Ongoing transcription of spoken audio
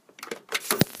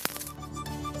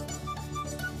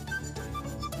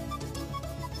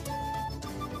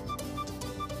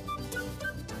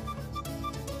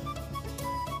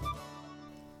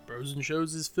Bros and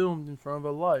Shows is filmed in front of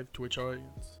a live Twitch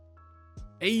audience.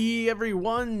 Hey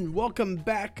everyone, welcome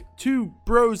back to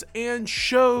Bros and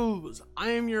Shows. I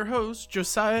am your host,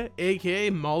 Josiah, aka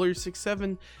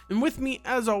Mauler67, and with me,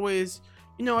 as always,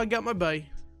 I got my buddy,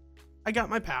 I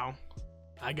got my pal,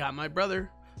 I got my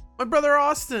brother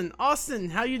Austin.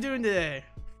 Austin, how you doing today?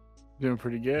 Doing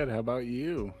pretty good. How about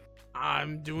you?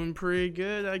 I'm doing pretty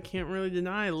good. I can't really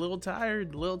deny, a little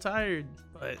tired,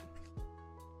 but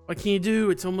what can you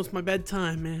do? It's almost my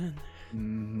bedtime,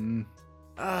 man.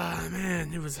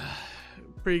 Man, it was a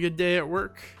pretty good day at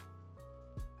work.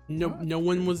 No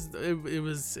one was. It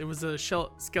was a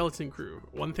skeleton crew.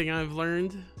 One thing I've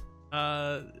learned,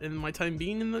 in my time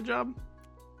being in the job,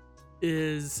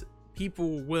 is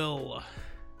people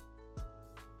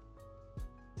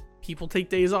take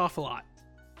days off a lot.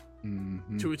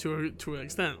 To an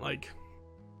extent. Like,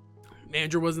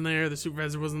 manager wasn't there, the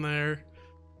supervisor wasn't there,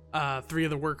 3 of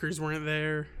the workers weren't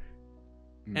there,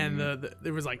 and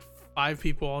there was like 5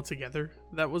 people all together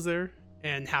that was there,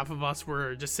 and half of us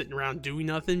were just sitting around doing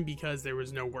nothing because there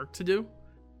was no work to do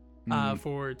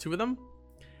for 2 of them.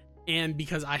 And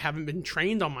because I haven't been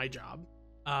trained on my job,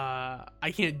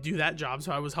 I can't do that job,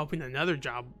 so I was helping another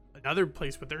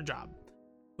place with their job.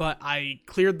 But I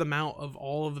cleared them out of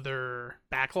all of their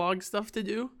backlog stuff to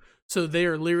do. So they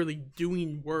are literally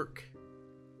doing work.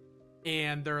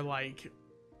 And they're like,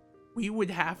 we would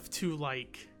have to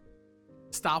like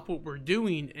stop what we're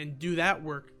doing and do that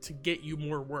work to get you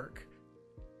more work.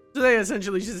 So they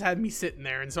essentially just had me sitting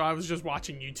there. And so I was just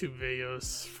watching YouTube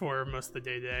videos for most of the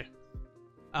day today.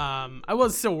 I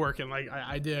was still working. Like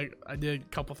I did a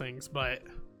couple things, but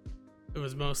it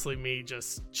was mostly me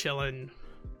just chilling,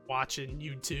 watching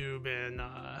YouTube, and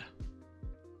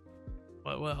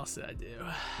what else did I do?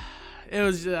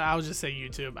 I'll just say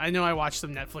YouTube. I know I watched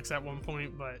some Netflix at one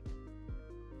point, but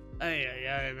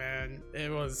hey man,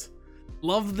 it was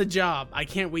love the job. I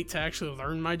can't wait to actually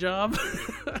learn my job,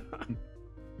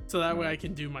 so that way I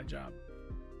can do my job.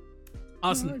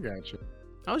 Awesome. I gotcha.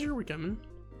 How was your weekend, man?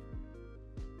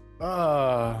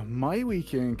 My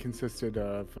weekend consisted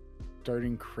of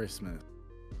starting Christmas.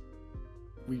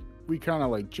 We kind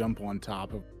of like jump on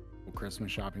top of the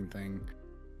Christmas shopping thing,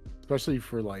 especially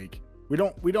for like we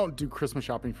don't do Christmas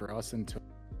shopping for us until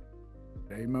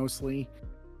today mostly,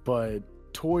 but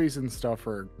toys and stuff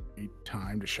are a great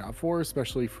time to shop for,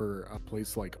 especially for a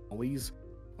place like Ollie's.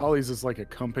 Ollie's is like a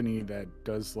company that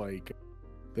does like,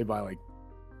 they buy like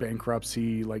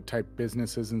bankruptcy like type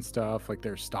businesses and stuff, like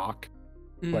their stock.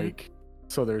 Like,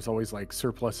 so there's always like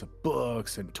surplus of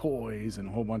books and toys and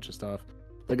a whole bunch of stuff.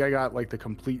 Like I got like the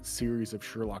complete series of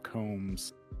Sherlock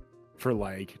Holmes for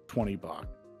like $20.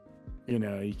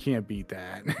 You can't beat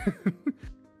that.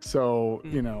 So,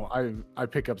 I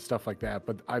pick up stuff like that,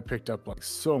 but I picked up like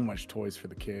so much toys for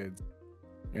the kids.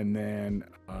 And then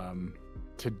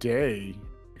today,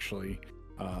 actually,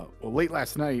 late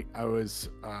last night,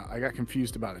 I got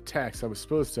confused about a text.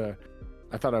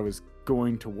 I thought I was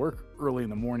going to work early in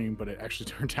the morning, but it actually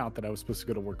turned out that I was supposed to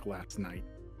go to work last night.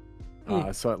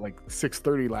 So at like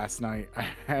 6:30 last night, I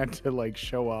had to like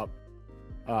show up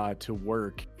to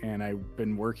work, and I've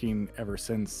been working ever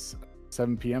since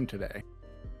 7 p.m. today.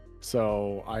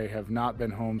 So I have not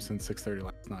been home since 6:30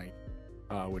 last night,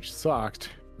 which sucked.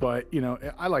 But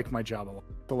I like my job a lot.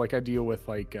 So like I deal with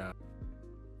like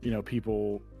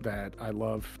people that I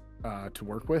love to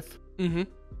work with.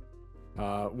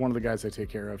 One of the guys I take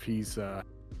care of, he's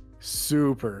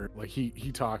super like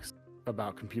he talks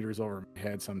about computers over my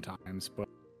head sometimes, but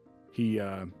he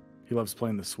loves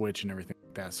playing the Switch and everything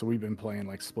like that. So we've been playing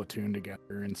like Splatoon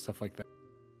together and stuff like that.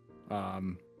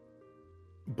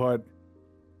 But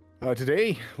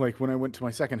today, like when I went to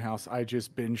my second house, I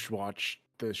just binge watched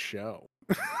this show.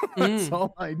 That's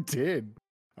all I did.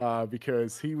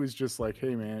 Because he was just like,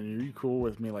 "Hey man, are you cool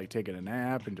with me like taking a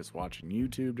nap and just watching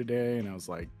YouTube today?" And I was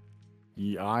like,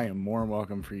 "Yeah, I am more than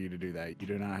welcome for you to do that. You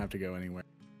do not have to go anywhere."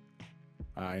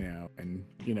 I know. And,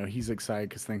 he's excited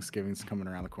because Thanksgiving's coming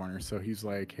around the corner. So he's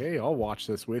like, "Hey, I'll watch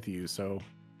this with you." So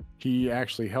he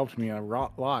actually helped me a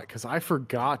lot because I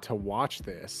forgot to watch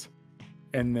this.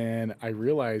 And then I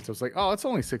realized, I was like, "Oh, it's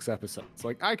only 6 episodes.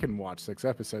 Like, I can watch 6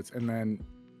 episodes." And then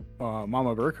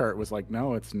Mama Burkhart was like,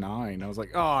 "No, it's 9. I was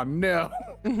like, "Oh, no."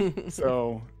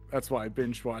 So that's why I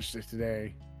binge watched it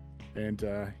today. And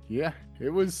it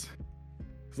was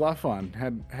a lot of fun.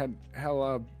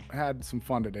 Had some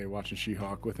fun today watching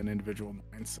She-Hulk with an individual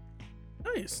mind. So.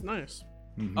 Nice.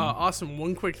 Awesome.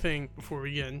 One quick thing before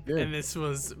we begin, and this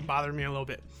was bothering me a little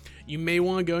bit. You may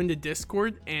want to go into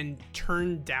Discord and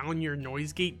turn down your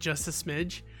noise gate just a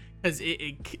smidge, because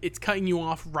it's cutting you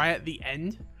off right at the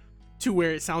end to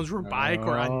where it sounds robotic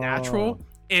or unnatural,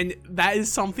 And that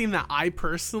is something that I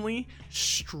personally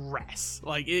stress.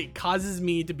 Like, it causes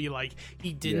me to be like,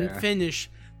 he didn't finish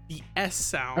the S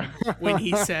sound when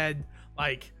he said,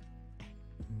 like,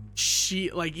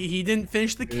 he didn't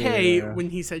finish the K when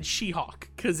he said She-Hulk,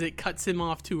 because it cuts him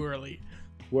off too early.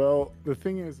 Well, the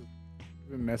thing is,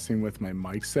 I've been messing with my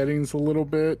mic settings a little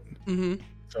bit. Mm-hmm.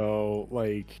 So,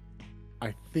 like,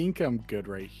 I think I'm good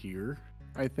right here.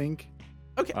 I think.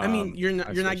 Okay, I mean, you're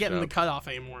not getting the cutoff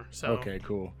anymore. So okay,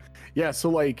 cool. Yeah, so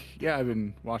like, I've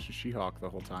been watching She-Hulk the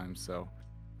whole time, so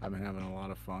I've been having a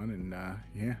lot of fun, and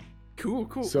yeah. Cool.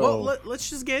 So, well, let's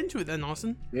just get into it then,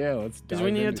 Austin. Yeah, let's. Because we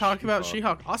need to talk about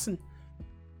She-Hulk. Austin,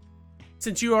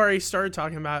 since you already started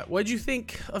talking about it, what did you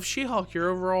think of She-Hulk? Your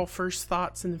overall first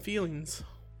thoughts and feelings.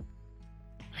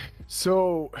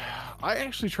 So, I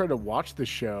actually tried to watch the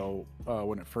show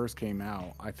when it first came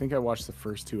out. I think I watched the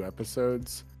first 2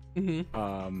 episodes.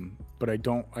 Mm-hmm. But I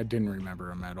didn't remember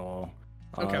them at all.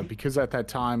 Okay. Because at that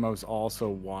time I was also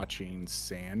watching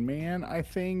Sandman, I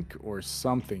think, or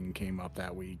something came up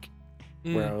that week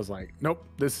where I was like, nope,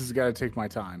 this has got to take my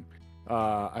time.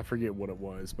 I forget what it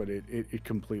was, but it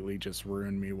completely just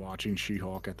ruined me watching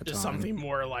She-Hulk at the time. Just something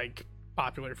more like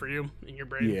popular for you in your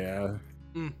brain. Yeah.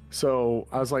 So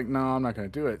I was like, no, I'm not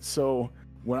going to do it. So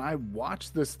when I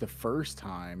watched this the first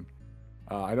time,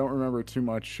 I don't remember too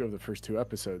much of the first 2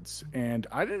 episodes, and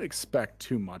I didn't expect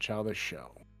too much out of the show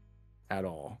at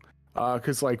all.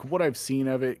 Because like what I've seen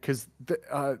of it, because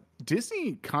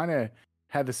Disney kind of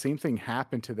had the same thing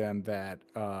happen to them that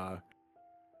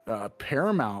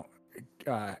Paramount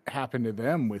happened to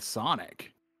them with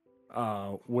Sonic,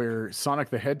 where Sonic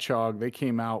the Hedgehog, they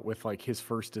came out with like his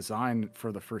first design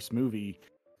for the first movie,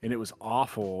 and it was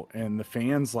awful, and the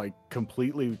fans like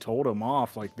completely told him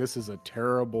off, like, this is a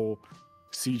terrible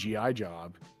CGI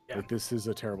job. Like, this is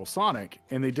a terrible Sonic.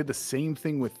 And they did the same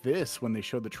thing with this when they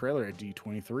showed the trailer at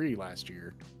D23 last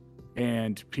year,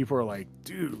 and people are like,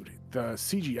 dude, the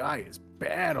CGI is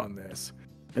bad on this,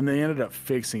 and they ended up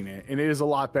fixing it, and it is a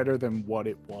lot better than what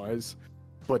it was.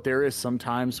 But there is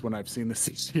sometimes when I've seen the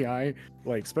CGI,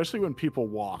 like, especially when people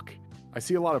walk, I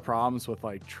see a lot of problems with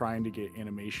like trying to get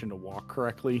animation to walk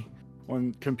correctly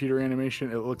on computer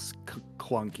animation. It looks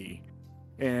clunky.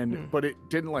 And but it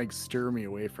didn't like steer me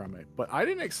away from it. But I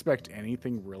didn't expect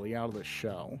anything really out of the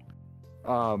show.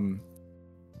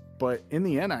 But in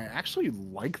the end, I actually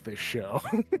like this show.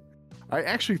 I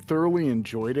actually thoroughly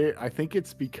enjoyed it. I think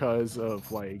it's because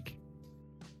of like,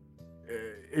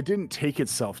 it didn't take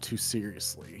itself too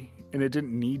seriously, and it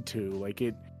didn't need to. Like,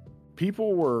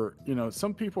 people were,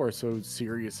 some people are so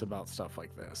serious about stuff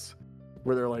like this,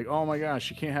 where they're like, oh my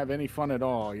gosh, you can't have any fun at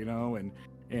all,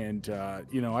 and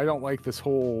I don't like this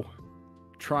whole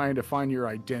trying to find your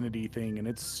identity thing, and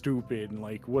it's stupid. And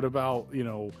like, what about,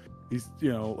 these,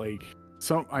 like,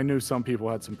 I knew some people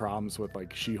had some problems with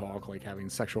like She-Hulk, like having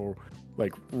sexual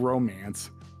like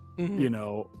romance,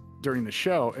 during the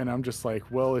show. And I'm just like,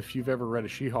 well, if you've ever read a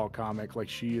She-Hulk comic, like,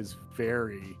 she is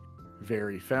very,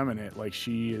 very feminine. Like,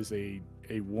 she is a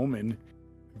woman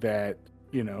that,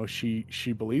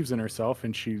 she believes in herself,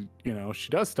 and she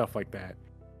does stuff like that.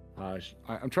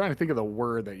 I'm trying to think of the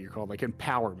word that you called, like,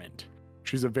 empowerment.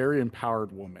 She's a very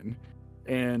empowered woman,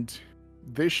 and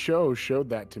this show showed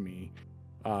that to me.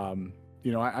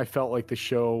 I felt like the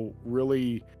show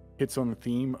really hits on the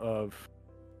theme of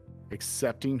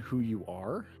accepting who you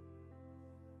are,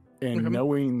 and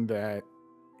knowing that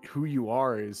who you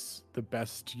are is the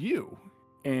best you,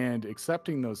 and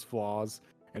accepting those flaws,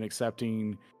 and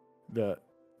accepting the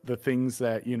things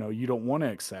that you don't want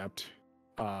to accept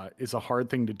is a hard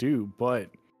thing to do.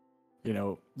 But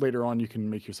later on, you can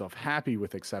make yourself happy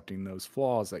with accepting those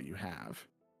flaws that you have.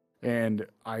 And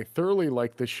I thoroughly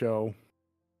like this show.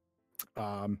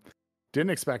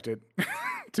 Didn't expect it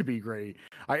to be great.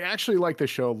 I actually like the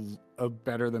show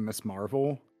better than Miss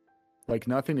Marvel. Like,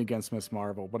 nothing against Miss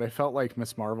Marvel, but I felt like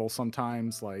Miss Marvel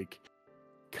sometimes like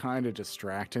kind of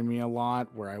distracted me a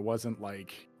lot, where I wasn't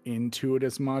like into it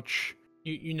as much.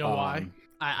 You know why?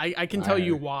 I can tell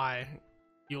you why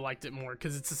you liked it more,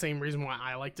 because it's the same reason why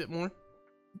I liked it more.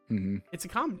 Mm-hmm. It's a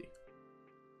comedy.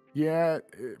 Yeah,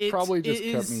 it probably just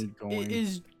kept me going.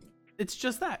 It's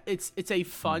just that it's a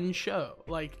fun show.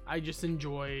 Like, I just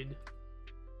enjoyed.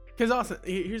 Because also,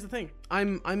 here's the thing,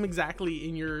 I'm exactly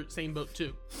in your same boat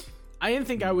too. I didn't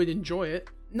think I would enjoy it.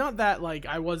 Not that like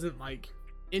I wasn't like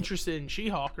interested in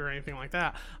She-Hulk or anything like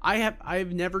that.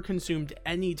 I've never consumed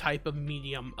any type of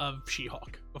medium of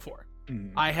She-Hulk before.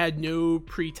 I had no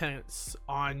pretense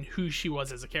on who she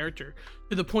was as a character,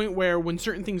 to the point where when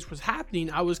certain things was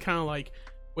happening, I was kind of like,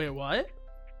 wait, what?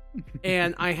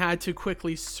 And I had to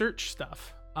quickly search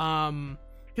stuff.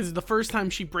 because the first time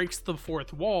she breaks the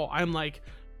fourth wall, I'm like,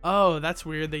 oh, that's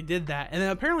weird, they did that. And then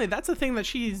apparently that's a thing that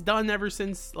she's done ever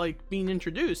since like being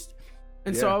introduced.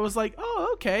 And so I was like,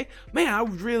 oh, okay, man, I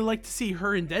would really like to see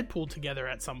her and Deadpool together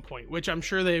at some point, which I'm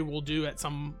sure they will do at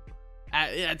some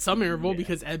interval,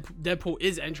 because Deadpool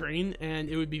is entering, and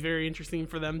it would be very interesting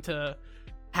for them to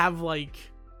have like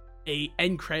a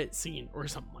end credit scene or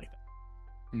something like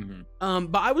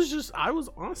that. But I was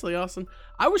honestly, Austin,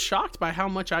 I was shocked by how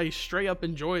much I straight up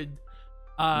enjoyed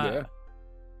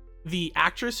the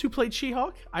actress who played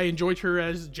She-Hulk. I enjoyed her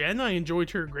as Jen. I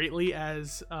enjoyed her greatly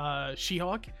as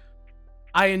She-Hulk.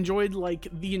 I enjoyed like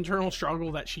the internal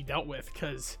struggle that she dealt with,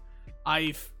 because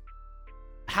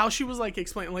how she was like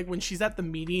explaining, like when she's at the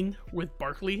meeting with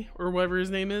Barkley or whatever his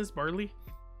name is, Barley,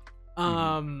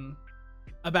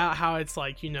 about how it's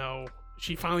like, you know,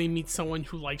 she finally meets someone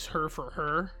who likes her for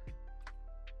her,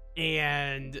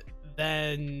 and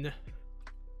then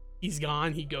he's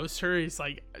gone, he ghosts her. He's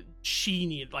like,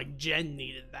 Jen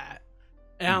needed that.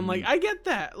 And I'm like, I get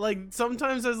that. Like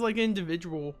sometimes as like an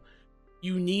individual,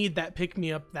 you need that pick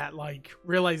me up, that like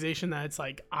realization that it's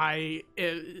like,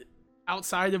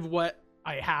 outside of what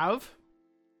I have,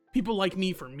 people like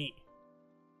me for me.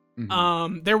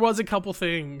 There was a couple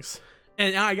things,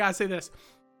 and I gotta say this,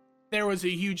 there was a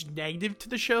huge negative to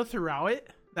the show throughout it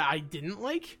that I didn't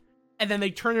like, and then they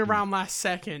turned it around last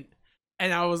second,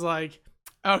 and I was like,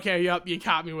 okay, yep, you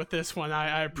caught me with this one.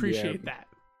 I appreciate that.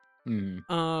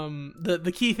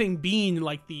 The key thing being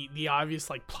like the obvious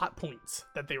like plot points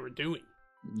that they were doing.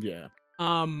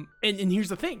 And here's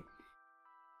the thing,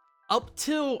 up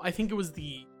till I think it was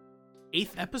the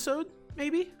 8th episode,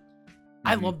 maybe,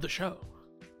 I loved the show,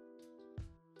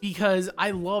 because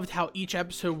I loved how each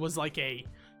episode was like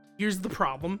here's the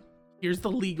problem, here's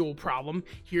the legal problem,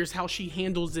 here's how she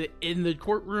handles it in the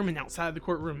courtroom and outside the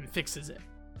courtroom and fixes it.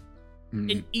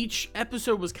 And each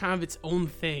episode was kind of its own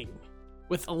thing,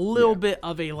 with a little bit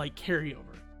of a like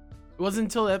carryover. It wasn't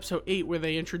until episode 8 where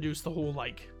they introduced the whole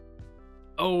like,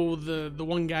 oh, the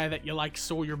one guy that you like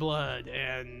stole your blood,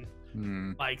 and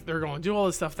like they're going to do all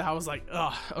this stuff, that I was like,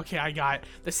 oh, okay, I got it.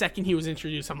 The second he was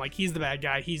introduced, I'm like, he's the bad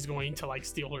guy, he's going to like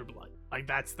steal her blood. Like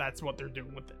that's what they're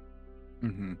doing with it.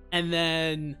 And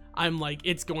then I'm like,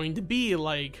 it's going to be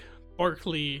like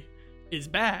Barkley is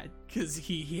bad because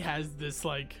he has this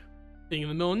like thing in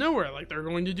the middle of nowhere, like they're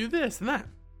going to do this and that.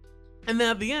 And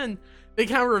then at the end they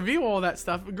kind of reveal all that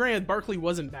stuff. Granted, Barkley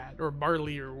wasn't bad, or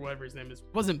Barley or whatever his name is,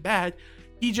 wasn't bad.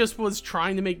 He just was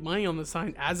trying to make money on the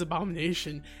side as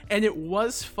Abomination. And it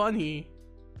was funny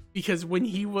because when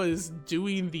he was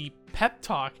doing the pep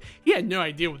talk, he had no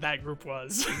idea what that group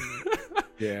was.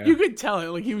 You could tell it,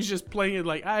 like he was just playing it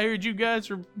like, I heard you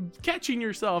guys are catching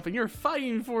yourself and you're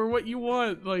fighting for what you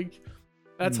want. Like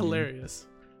that's hilarious.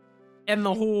 And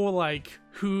the whole like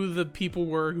who the people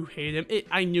were who hated him,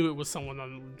 I knew it was someone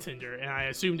on Tinder, and I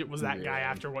assumed it was that guy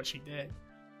after what she did.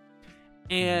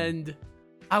 And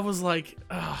I was like,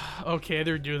 okay,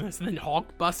 they're doing this. And then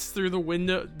Hulk busts through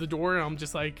the door, and I'm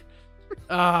just like,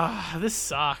 this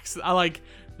sucks.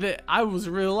 I was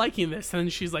really liking this. And then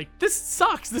she's like, this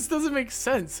sucks. This doesn't make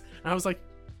sense. And I was like,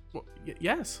 well,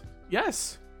 yes.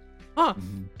 Huh.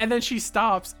 And then she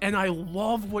stops, and I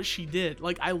love what she did.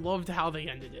 Like, I loved how they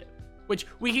ended it, which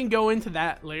we can go into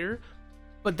that later,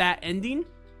 but that ending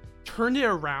turned it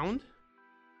around.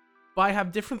 But I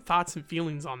have different thoughts and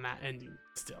feelings on that ending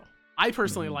still. I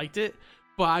personally liked it,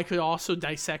 but I could also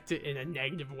dissect it in a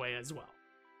negative way as well.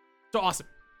 So awesome.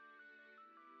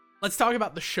 Let's talk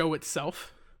about the show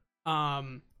itself.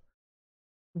 What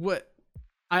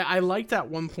I liked at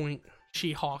one point,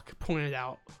 She-Hulk pointed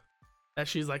out that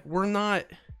she's like,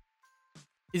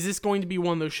 is this going to be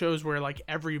one of those shows where like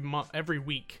every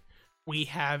week we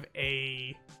have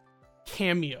a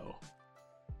cameo,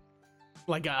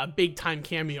 like a big time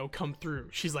cameo come through?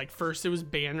 She's like, first it was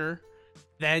Banner,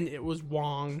 then it was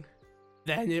Wong,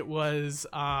 then it was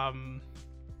who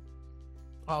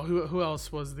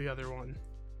else was the other one?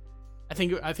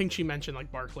 I think she mentioned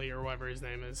like Barkley or whatever his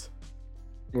name is.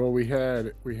 Well, we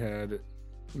had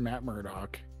Matt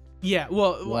Murdock. Yeah,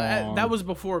 well, that was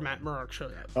before Matt Murdock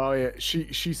showed up. Oh yeah,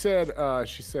 she said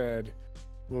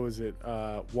what was it?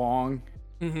 Wong,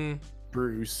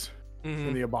 Bruce,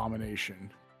 and the Abomination.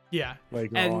 Yeah,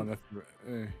 like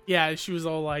yeah, she was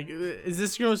all like, "Is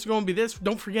this going to be this?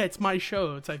 Don't forget, it's my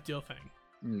show," type deal thing.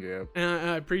 Yeah, and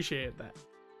I appreciate that.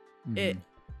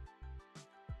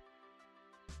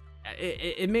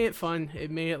 It made it fun.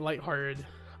 It made it lighthearted.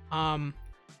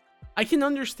 I can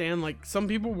understand like some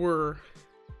people were.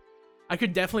 I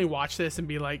could definitely watch this and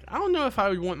be like, I don't know if I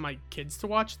would want my kids to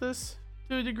watch this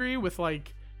to a degree, with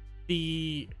like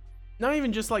the not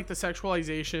even just like the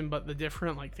sexualization, but the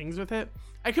different like things with it.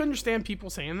 I could understand people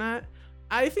saying that.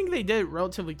 I think they did it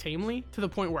relatively tamely, to the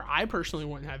point where I personally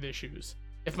wouldn't have issues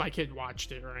if my kid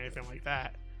watched it or anything like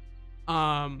that.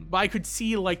 But I could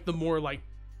see like the more like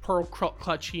pearl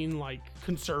clutching like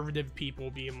conservative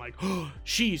people being like, oh,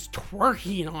 she's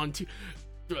twerking onto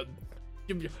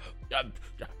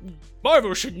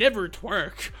Marvel should never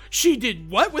twerk. She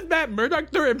did what with Matt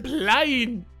Murdock? They're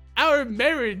implying our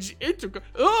marriage into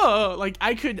like,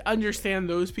 I could understand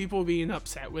those people being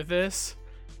upset with this,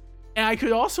 and I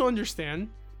could also understand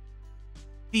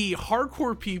the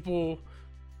hardcore people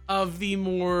of the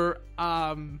more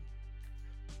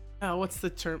what's the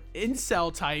term,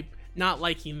 incel type, not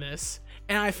liking this.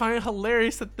 And I find it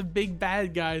hilarious that the big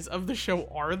bad guys of the show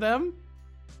are them.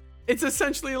 It's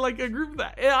essentially like a group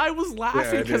that, and I was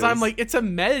laughing because I'm like, it's a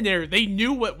meta narrative. They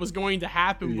knew what was going to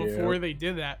happen before they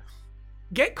did that.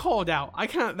 Get called out.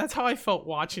 That's how I felt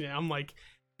watching it. I'm like,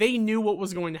 they knew what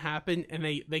was going to happen, and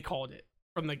they called it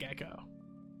from the get-go.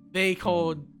 They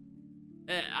called,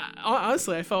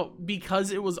 honestly, I felt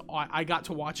because I got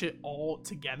to watch it all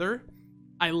together,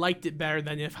 I liked it better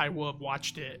than if I would have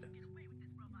watched it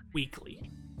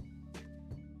weekly.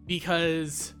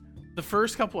 Because the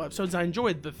first couple episodes I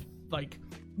enjoyed, the like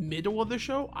middle of the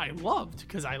show I loved,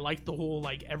 because I liked the whole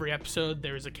like every episode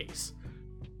there's a case.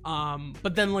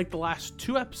 But then like the last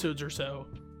 2 episodes or so,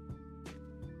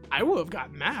 I would have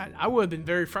gotten mad. I would have been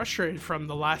very frustrated from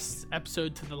the last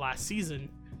episode to the last season,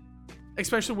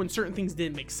 especially when certain things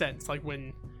didn't make sense. Like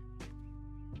when,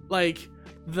 like,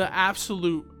 the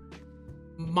absolute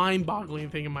mind-boggling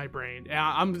thing in my brain. And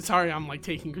I'm sorry, I'm like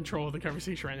taking control of the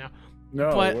conversation right now.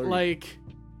 No, but like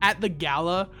at the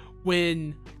gala,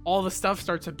 when all the stuff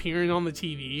starts appearing on the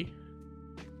TV,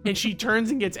 and she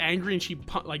turns and gets angry and she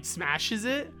like smashes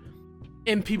it,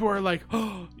 and people are like,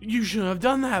 "Oh, you shouldn't have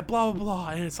done that," blah blah blah.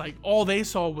 And it's like all they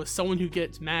saw was someone who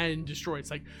gets mad and destroyed. It's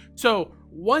like, so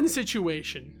one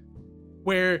situation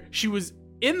where she was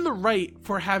in the right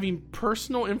for having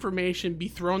personal information be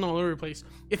thrown all over the place.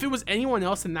 If it was anyone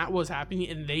else and that was happening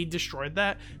and they destroyed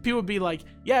that, people would be like,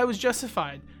 yeah, it was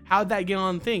justified. How'd that get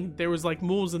on thing? There was like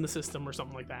moles in the system or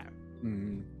something like that.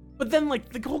 Mm-hmm. But then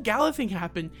like the whole gala thing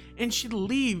happened and she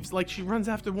leaves, like she runs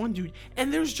after one dude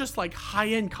and there's just like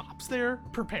high-end cops there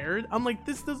prepared. I'm like,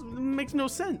 this makes no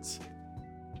sense.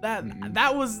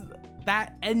 That was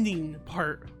that ending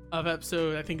part of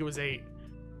episode, I think it was 8,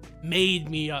 made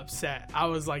me upset. I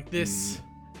was like, this,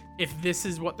 if this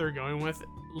is what they're going with,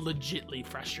 legitly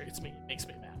frustrates me. It makes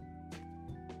me mad.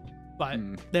 But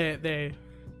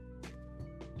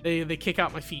they kick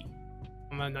out my feet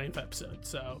on the 9th episode,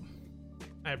 so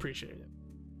I appreciate it.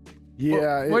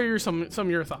 Yeah. What are some of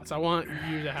your thoughts? I want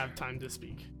you to have time to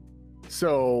speak.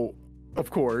 So, of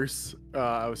course,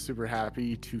 I was super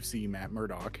happy to see Matt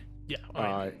Murdock.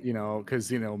 Yeah. You know, because,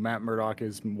 you know, Matt Murdock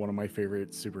is one of my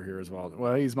favorite superheroes of all time.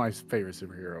 Well, he's my favorite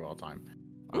superhero of all time.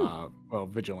 Well,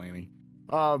 vigilante.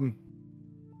 I'm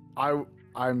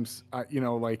you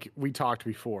know, like we talked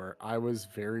before, I was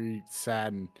very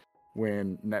saddened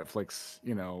when Netflix,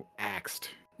 you know,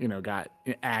 got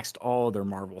axed all their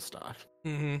Marvel stuff.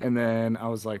 Mm-hmm. And then I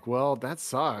was like, well, that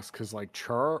sucks, because like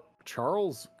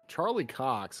Charlie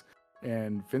Cox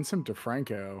and Vincent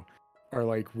DeFranco are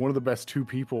like one of the best 2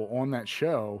 people on that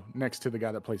show, next to the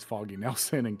guy that plays Foggy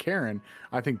Nelson and Karen.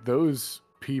 I think those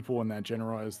people in that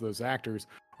general, as those actors,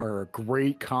 are a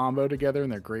great combo together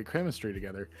and they're great chemistry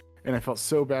together. And I felt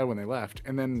so bad when they left.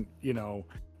 And then, you know,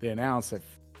 they announced that,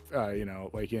 you know,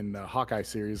 like in the Hawkeye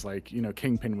series, like, you know,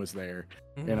 Kingpin was there.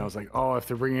 Mm-hmm. And I was like, oh, if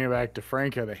they're bringing back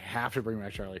DeFranco, they have to bring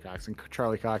back Charlie Cox. And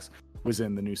Charlie Cox was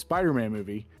in the new Spider-Man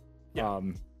movie,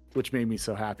 which made me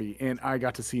so happy. And I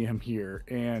got to see him here,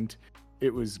 and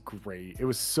it was great. It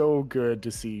was so good to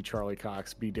see Charlie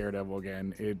Cox be Daredevil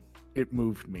again. It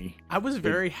moved me. I was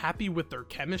very happy with their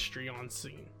chemistry on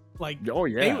scene. Like, oh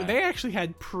yeah, they actually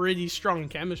had pretty strong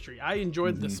chemistry. I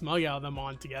enjoyed the smug out of them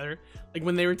on together. Like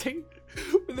when they were taking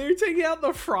out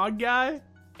the frog guy,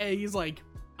 and he's like,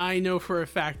 I know for a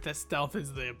fact that stealth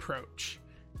is the approach.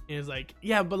 And he's like,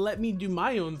 yeah, but let me do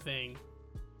my own thing.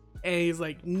 And he's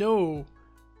like, no,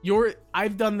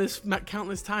 I've done this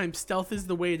countless times. Stealth is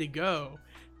the way to go.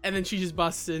 And then she just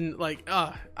busts in, like,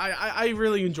 I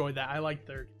really enjoyed that. I liked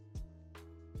their.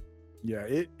 Yeah,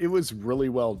 it was really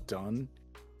well done.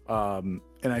 And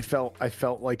I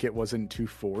felt like it wasn't too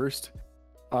forced.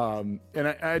 And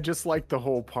I just liked the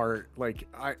whole part. Like,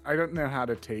 I don't know how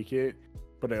to take it,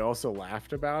 but I also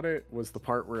laughed about it, was the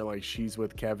part where like she's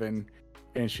with Kevin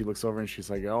and she looks over and she's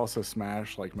like, I also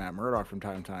smash like Matt Murdock from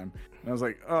time to time. And I was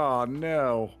like, oh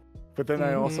no. But then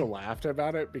I also laughed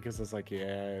about it because I was like, yeah,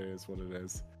 it is what it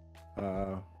is.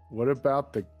 what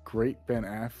about the great Ben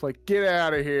Affleck? Get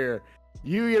out of here.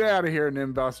 You get out of here,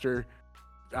 Nimbuster.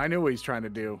 I know what he's trying to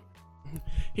do.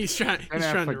 He's trying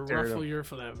to ruffle your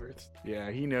feathers. Yeah,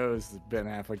 he knows that Ben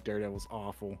Affleck Daredevil's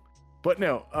awful. But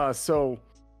no, so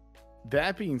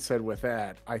that being said, with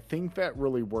that, I think that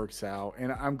really works out.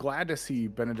 And I'm glad to see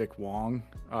Benedict Wong.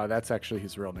 That's actually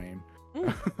his real name.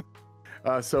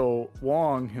 So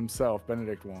Wong himself,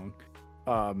 Benedict Wong,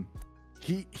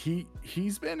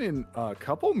 he's been in a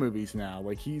couple movies now.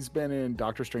 Like, he's been in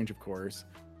Doctor Strange, of course.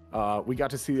 We got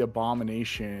to see the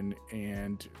Abomination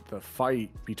and the fight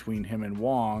between him and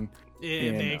Wong.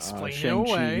 Yeah, they explain it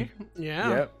away. Yeah.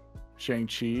 Yep.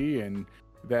 Shang-Chi, and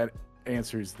that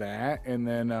answers that. And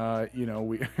then,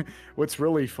 what's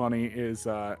really funny is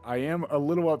I am a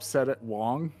little upset at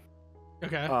Wong.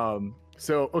 Okay.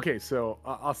 So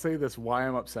I'll say this, why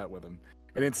I'm upset with him.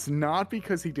 And it's not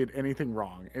because he did anything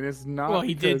wrong. And it's not Well,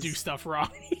 he did do stuff wrong.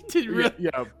 He did really...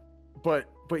 Yeah, but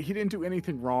he didn't do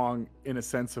anything wrong in a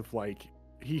sense of, like,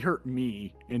 he hurt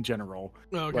me in general.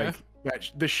 Okay.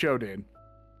 Like, the show did.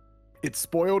 It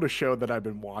spoiled a show that I've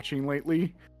been watching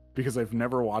lately because I've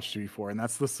never watched it before, and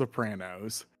that's The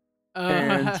Sopranos.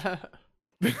 And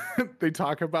they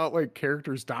talk about, like,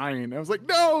 characters dying. I was like,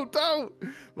 no, don't!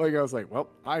 Like, I was like, well,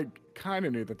 I kind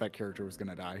of knew that character was going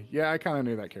to die. Yeah, I kind of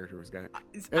knew that character was going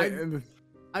to...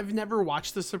 I've never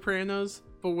watched The Sopranos,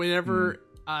 but whenever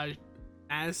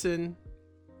Addison,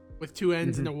 with two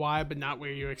N's and a Y, but not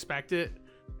where you expect it,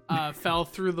 fell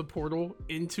through the portal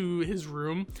into his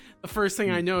room, the first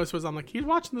thing I noticed was, I'm like, he's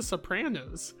watching The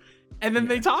Sopranos. And then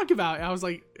they talk about it. I was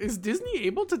like, is Disney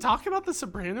able to talk about The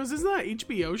Sopranos? Isn't that an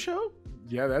HBO show?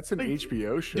 Yeah, that's an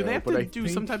HBO show. Do they have to do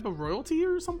some type of royalty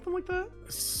or something like that?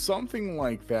 Something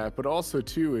like that, but also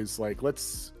too is like,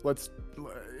 let's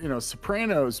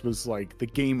Sopranos was like the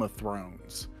Game of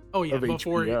Thrones. Oh yeah,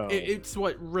 before HBO, it's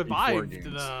what revived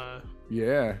the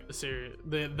series,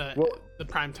 the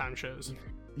primetime shows.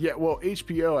 Yeah, well,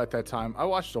 HBO at that time, I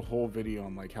watched a whole video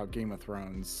on like how Game of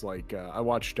Thrones, like I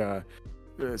watched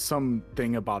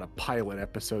something about a pilot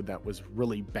episode that was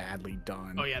really badly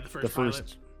done. Oh yeah, the first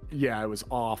pilot. Yeah, it was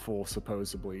awful,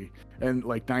 supposedly. And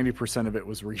like 90% of it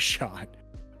was reshot.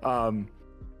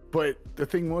 But the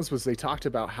thing was they talked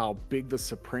about how big The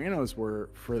Sopranos were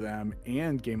for them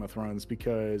and Game of Thrones,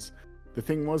 because the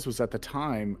thing was at the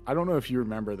time, I don't know if you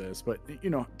remember this, but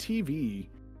TV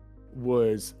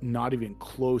was not even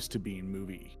close to being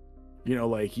movie.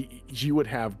 Like you would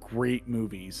have great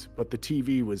movies, but the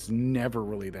TV was never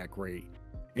really that great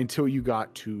until you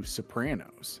got to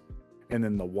Sopranos. And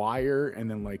then The Wire,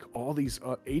 and then like all these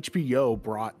HBO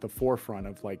brought the forefront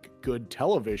of like good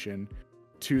television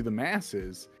to the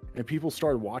masses, and people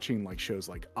started watching like shows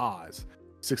like Oz,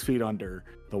 6 Feet Under,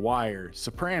 The Wire,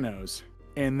 Sopranos,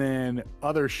 and then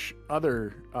other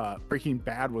Breaking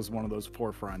Bad was one of those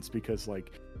forefronts, because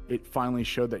like it finally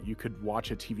showed that you could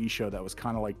watch a TV show that was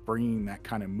kind of like bringing that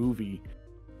kind of movie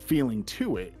feeling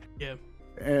to it. Yeah.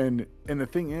 And the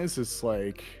thing is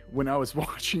like when I was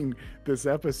watching this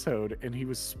episode and he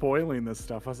was spoiling this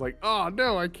stuff, I was like, oh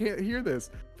no, I can't hear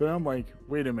this. But I'm like,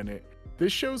 wait a minute,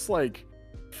 this show's like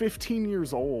 15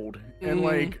 years old, and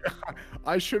like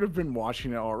I should have been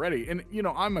watching it already. And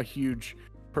I'm a huge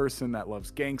person that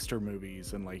loves gangster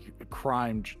movies and like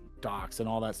crime docs and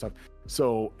all that stuff.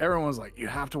 So everyone's like, you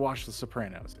have to watch The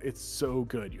Sopranos. It's so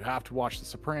good. You have to watch The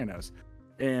Sopranos.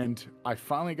 And I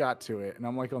finally got to it, and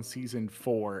I'm like on season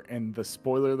 4, and the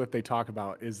spoiler that they talk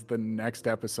about is the next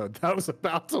episode that I was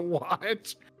about to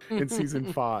watch in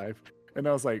season 5. And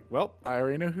I was like, well, I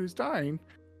already know who's dying.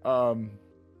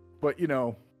 But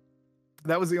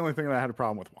that was the only thing that I had a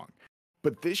problem with Wong.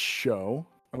 But this show,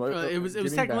 it was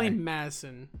technically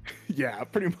Madison. Yeah,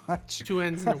 pretty much. 2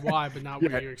 N's and a Y, but not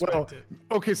where you expected.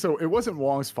 Okay, so it wasn't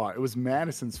Wong's fault. It was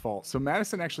Madison's fault. So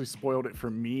Madison actually spoiled it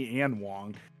for me and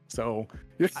Wong. So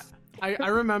I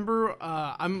remember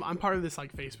I'm part of this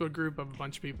like Facebook group of a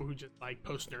bunch of people who just like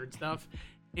post nerd stuff,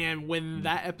 and when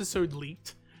that episode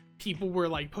leaked, people were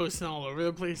like posting all over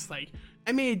the place like,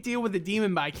 I made a deal with the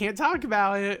demon, but I can't talk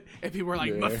about it. And people were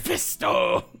like,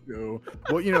 Mephisto.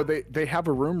 Well, they have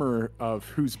a rumor of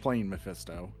who's playing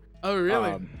Mephisto. Oh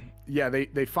really? Yeah,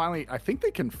 they finally, I think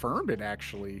they confirmed it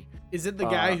actually. Is it the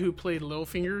guy who played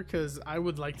Littlefinger? Because I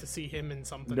would like to see him in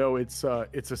something. No, it's a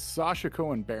Sacha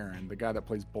Cohen Baron, the guy that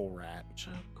plays Bull Rat.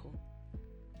 Cool.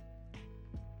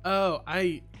 Oh,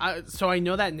 so I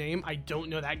know that name. I don't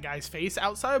know that guy's face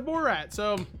outside of Borat.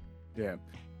 So yeah.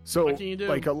 So what can you do?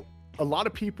 Like a lot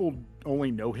of people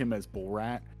only know him as Bull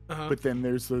Rat, but then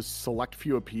there's those select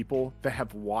few of people that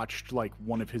have watched like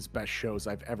one of his best shows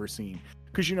I've ever seen.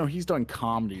 Because he's done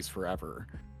comedies forever,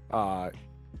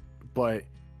 but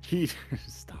he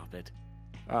stop it.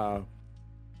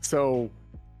 So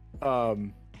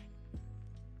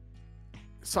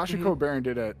Sacha Baron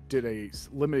did a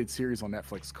limited series on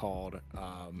Netflix called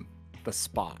The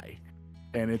Spy,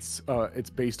 and it's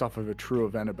based off of a true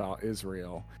event about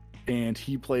Israel, and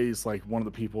he plays like one of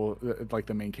the people, like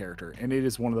the main character, and it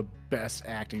is one of the best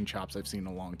acting chops I've seen in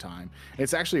a long time.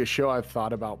 It's actually a show I've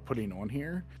thought about putting on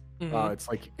here. It's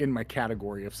like in my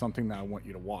category of something that I want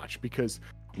you to watch, because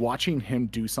watching him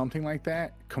do something like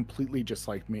that completely just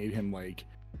like made him like,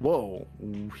 whoa,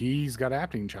 he's got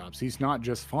acting chops. He's not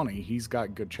just funny, he's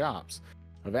got good chops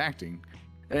of acting.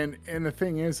 And the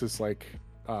thing is like,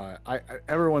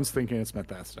 everyone's thinking it's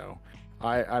Mephisto.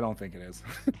 I don't think it is.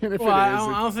 And if I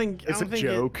don't think it's a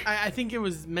joke. I think it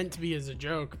was meant to be as a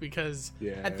joke, because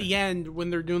at the end,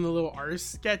 when they're doing the little art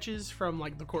sketches from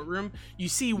like the courtroom, you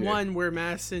see one where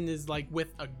Madison is like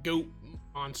with a goat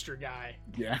monster guy.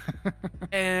 Yeah.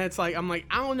 And it's like, I'm like,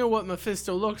 I don't know what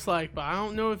Mephisto looks like, but I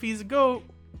don't know if he's a goat.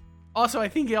 Also, I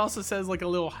think he also says like a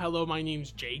little "Hello, my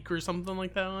name's Jake" or something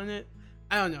like that on it.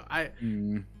 I don't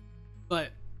know.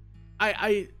 But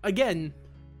I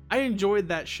enjoyed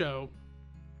that show.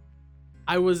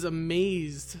 I was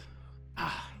amazed.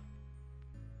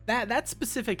 That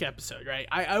specific episode, right?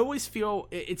 I always feel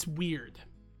it's weird.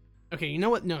 Okay, you know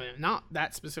what? No, not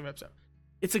that specific episode.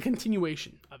 It's a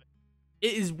continuation of it.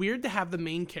 It is weird to have the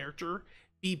main character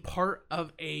be part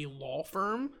of a law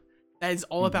firm that is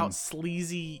all about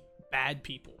sleazy bad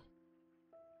people.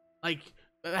 Like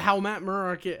how Matt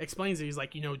Murdock explains it. He's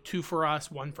like, 2 for us,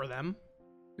 1 for them.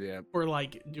 Yeah. For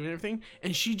like doing everything.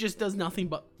 And she just does nothing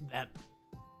but them.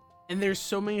 And there's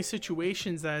so many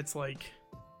situations that it's like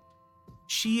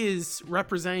she is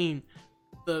representing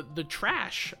the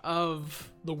trash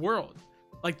of the world.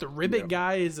 Like the Ribbit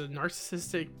guy is a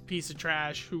narcissistic piece of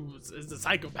trash who is a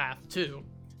psychopath too.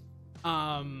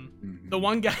 The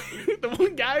one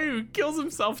guy who kills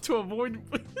himself to avoid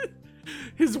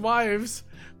his wives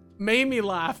made me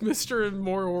laugh. Mr.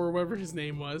 Immortal, or whatever his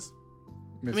name was.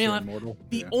 Mr. Immortal.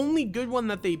 The only good one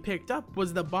that they picked up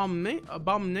was the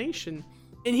Abomination.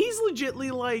 And he's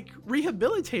legitly like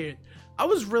rehabilitated. I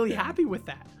was really happy with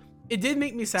that. It did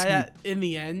make me sad that in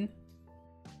the end,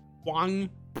 Wong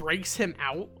breaks him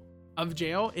out of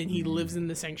jail and he lives in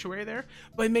the sanctuary there.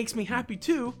 But it makes me happy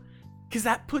too, because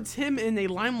that puts him in a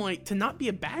limelight to not be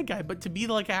a bad guy, but to be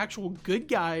like an actual good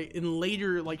guy in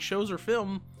later like shows or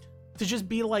film. To just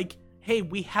be like, hey,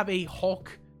 we have a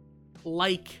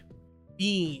Hulk-like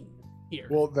being here.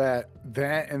 Well, that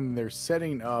and they're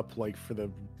setting up like for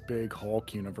the big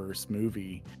Hulk universe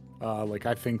movie. Like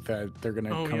I think that they're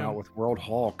gonna come out with World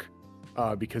Hulk,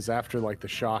 because after like the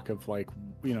shock of like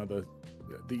the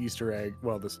Easter egg.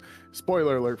 Well, this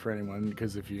spoiler alert for anyone,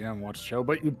 because if you haven't watched the show,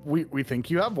 but we think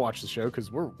you have watched the show because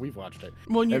we've watched it.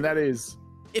 Well, and that is.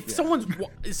 If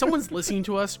someone's listening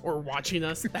to us or watching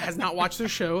us that has not watched the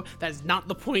show, that is not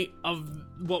the point of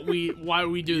why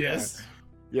we do this.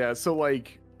 Yeah, so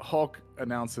like Hulk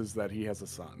announces that he has a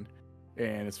son,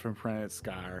 and it's from planet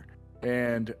Scar.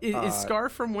 And is Scar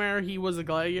from where he was a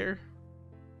gladiator?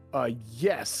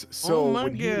 Yes. So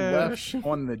when he left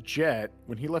on the jet,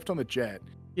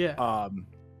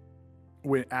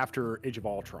 when after Age of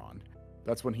Ultron.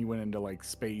 That's when he went into like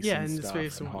space and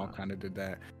stuff, and Hulk kind of did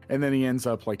that. And then he ends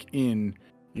up like in,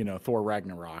 Thor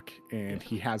Ragnarok, and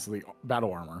he has the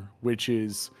battle armor, which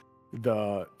is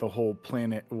the whole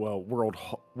planet, World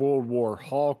War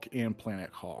Hulk and Planet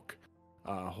Hulk,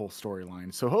 whole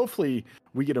storyline. So hopefully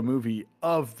we get a movie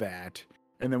of that,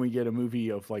 and then we get a movie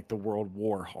of like the World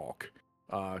War Hulk,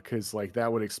 because like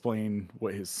that would explain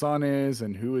what his son is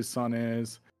and who his son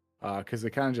is. Because they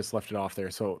kind of just left it off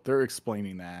there, so they're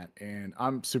explaining that, and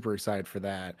I'm super excited for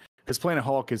that. Because Planet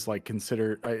Hulk is like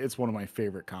considered, it's one of my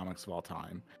favorite comics of all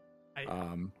time.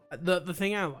 The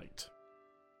thing I liked,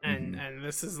 and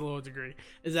this is a little degree,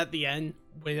 is at the end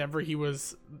whenever she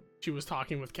was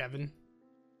talking with Kevin,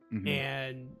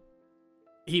 and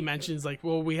he mentions like,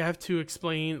 well, we have to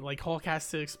explain, like Hulk has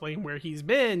to explain where he's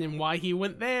been and why he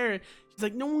went there. She's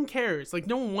like, no one cares, like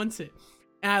no one wants it.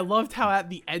 And I loved how at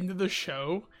the end of the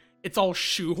show, it's all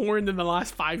shoehorned in the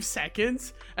last 5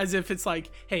 seconds, as if it's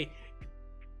like, hey,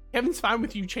 Kevin's fine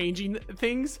with you changing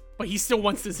things, but he still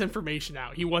wants this information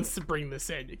out. He wants to bring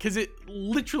this in, because it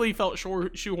literally felt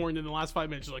shoehorned in the last 5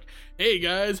 minutes. Like, hey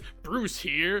guys, Bruce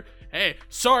here. Hey,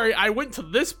 sorry, I went to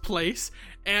this place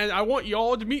and I want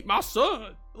y'all to meet my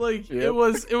son. Like, it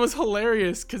was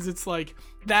hilarious, because it's like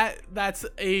that's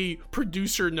a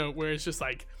producer note where it's just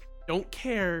like, don't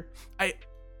care.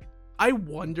 I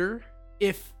wonder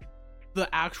if the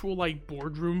actual like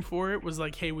boardroom for it was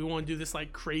like, hey, we want to do this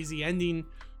like crazy ending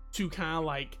to kind of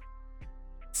like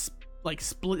like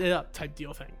split it up type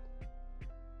deal thing.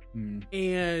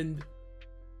 And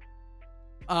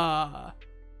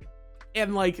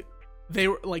like they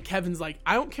were like, Kevin's like,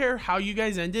 I don't care how you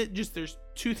guys end it, just there's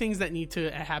two things that need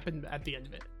to happen at the end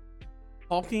of it.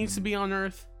 Hulk needs to be on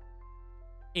Earth,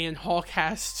 and Hulk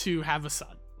has to have a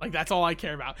son. Like, that's all I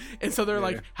care about. And so they're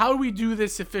like, how do we do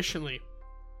this efficiently?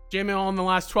 Jam it all in the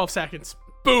last 12 seconds.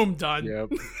 Boom, done.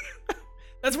 Yep.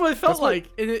 That's what it felt like.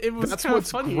 It was kind of funny.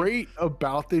 That's what's great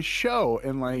about this show.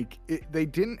 And like, they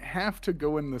didn't have to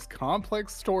go in this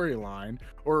complex storyline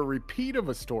or a repeat of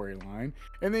a storyline.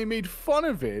 And they made fun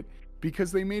of it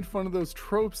because they made fun of those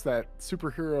tropes that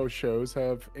superhero shows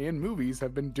have and movies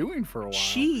have been doing for a while.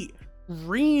 She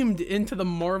reamed into the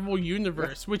Marvel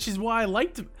universe, which is why I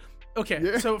liked it.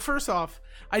 Okay, so first off,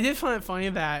 I did find it funny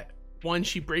that when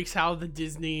she breaks out of the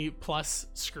Disney Plus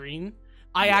screen,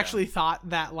 I actually thought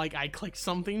that like I clicked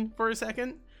something for a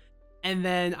second, and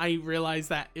then I realized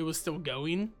that it was still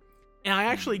going, and I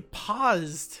actually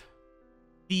paused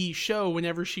the show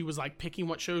whenever she was like picking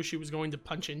what show she was going to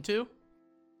punch into,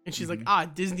 and she's like,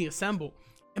 Disney Assemble,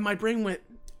 and my brain went,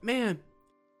 man,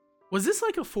 was this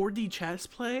like a 4D chess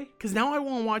play? Because now I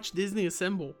want to watch Disney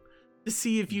Assemble to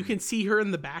see if you can see her in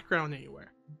the background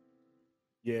anywhere.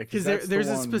 Yeah, because there's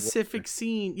a specific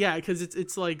scene. Yeah, because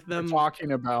it's like them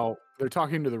they're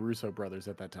talking to the Russo brothers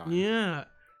at that time. Yeah,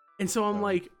 and so I'm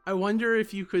like, I wonder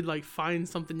if you could like find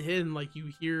something hidden, like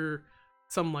you hear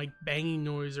some like banging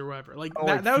noise or whatever. Like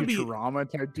that would be Futurama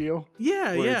type deal.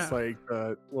 Yeah, where yeah. It's like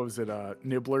what was it?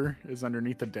 Nibbler is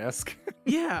underneath the desk.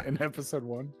 Yeah, in episode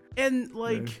 1. And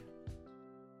like,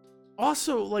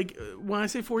 also like when I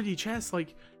say 4D chess,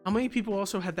 like how many people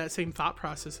also had that same thought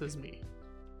process as me?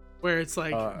 Where it's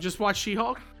like, just watch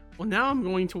She-Hulk? Well, now I'm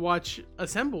going to watch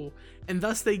Assemble. And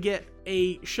thus they get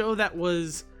a show that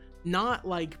was not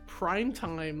like prime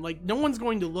time. Like, no one's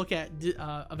going to look at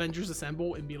Avengers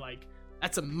Assemble and be like,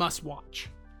 that's a must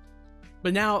watch.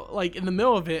 But now, like, in the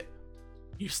middle of it,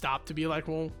 you stop to be like,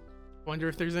 well, wonder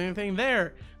if there's anything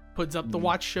there. Puts up the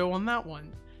watch show on that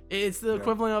one. It's the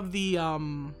equivalent of the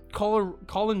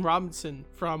Colin Robinson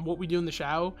from What We Do in the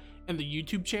Shadow and the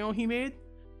YouTube channel he made.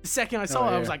 The second I saw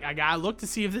it, I was like, I gotta look to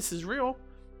see if this is real.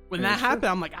 When that happened,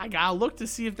 I'm like, I gotta look to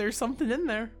see if there's something in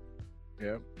there.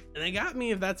 Yep. And they got me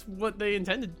if that's what they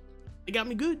intended. They got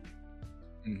me good.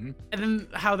 Mm-hmm. And then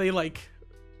how they like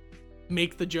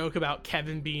make the joke about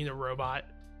Kevin being a robot.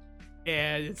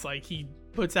 And it's like he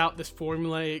puts out this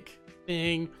formulaic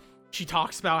thing. She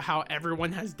talks about how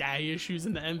everyone has daddy issues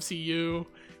in the MCU.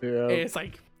 Yeah. And it's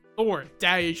like, Thor,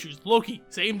 daddy issues. Loki,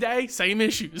 same day, same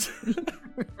issues.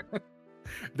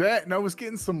 That, and I was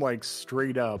getting some like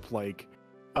straight up like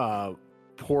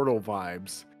Portal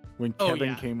vibes when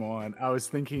Kevin came on. I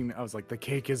was like, the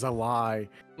cake is a lie.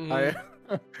 I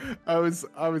was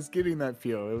getting that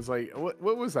feel. It was like,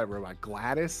 what was that robot?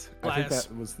 Gladys? I think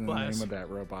that was the name of that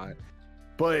robot.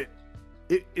 But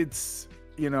it's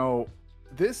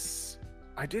this,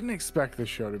 I didn't expect the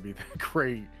show to be that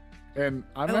great. And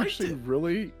I'm actually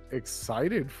really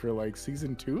excited for like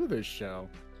season 2 of this show.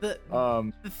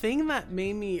 The thing that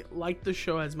made me like the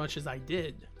show as much as I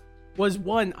did was,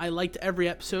 one, I liked every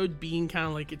episode being kind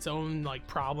of like its own like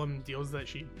problem deals that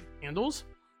she handles.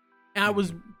 And I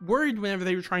was worried whenever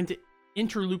they were trying to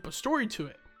interloop a story to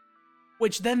it,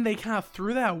 which then they kind of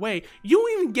threw that away. You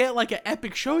don't even get like an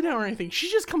epic showdown or anything.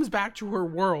 She just comes back to her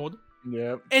world.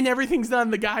 Yep. And everything's done.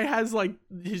 The guy has like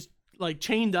his like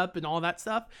chained up and all that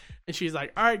stuff. And she's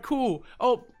like, all right, cool.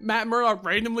 Oh, Matt Murdock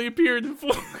randomly appeared in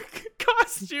full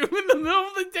costume in the middle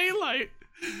of the daylight.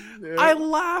 Yeah. I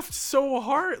laughed so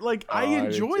hard. Like, I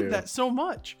enjoyed that so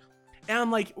much. And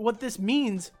I'm like, what this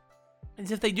means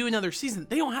is if they do another season,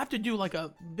 they don't have to do like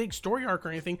a big story arc or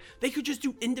anything. They could just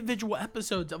do individual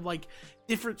episodes of like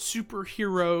different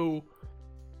superhero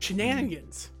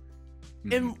shenanigans.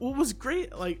 And what was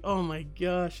great, like, oh my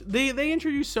gosh, they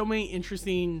introduced so many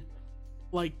interesting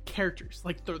like characters,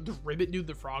 like the Ribbit dude,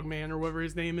 the Frogman or whatever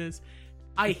his name is.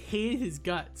 I hated his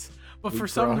guts, but for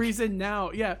some reason now,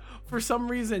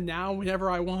 whenever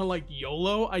I want to like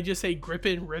YOLO, I just say grip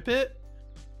it and rip it.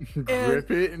 Grip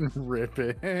it and rip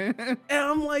it. And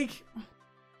I'm like,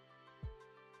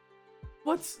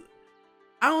 I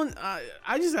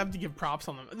just have to give props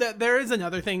on them. There is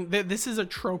another thing that this is a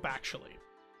trope actually.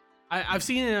 I've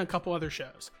seen it in a couple other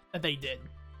shows that they did,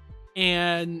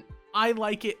 and I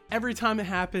like it every time it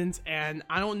happens. And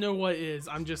I don't know what it is.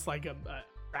 I'm just like a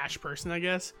rash person, I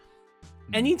guess.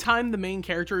 Anytime the main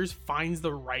characters finds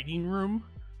the writing room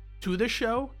to the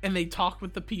show and they talk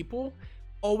with the people,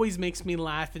 always makes me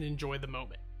laugh and enjoy the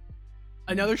moment.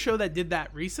 Another show that did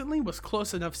that recently was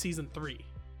Close Enough season 3.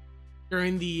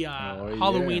 during the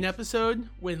Halloween episode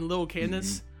when Lil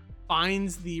Candace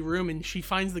finds the room and she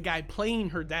finds the guy playing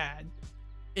her dad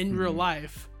in real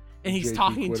life, and he's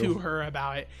talking to her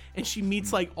about it, and she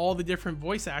meets like all the different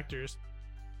voice actors.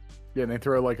 Yeah, and they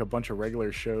throw like a bunch of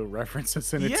regular show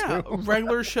references in it too.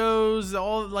 Regular shows,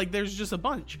 all like there's just a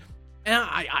bunch. And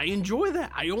I enjoy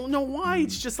that. I don't know why.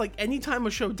 It's just like anytime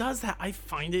a show does that, I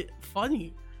find it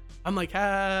funny. I'm like,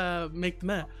 make them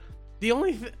mad. The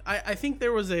only I think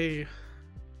there was maybe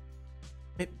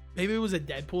it was a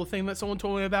Deadpool thing that someone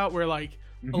told me about, where like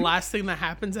the last thing that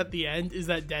happens at the end is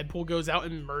that Deadpool goes out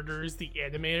and murders the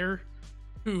animator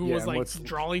who was like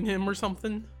drawing him or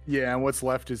something. Yeah, and what's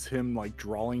left is him like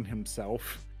drawing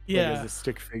himself. Yeah, like, as a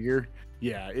stick figure.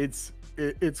 Yeah, it's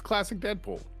classic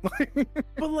Deadpool.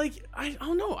 But like I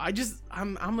don't know.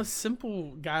 I'm a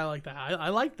simple guy like that. I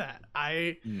like that.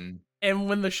 And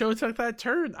when the show took that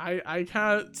turn, I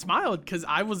kind of smiled because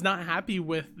I was not happy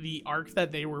with the arc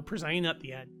that they were presenting at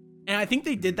the end. And I think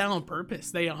they did that on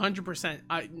purpose. They 100%.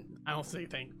 I don't say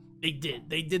anything. They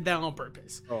did that on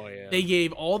purpose. Oh yeah. They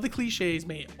gave all the cliches,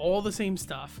 made all the same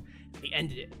stuff. They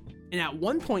ended it. And at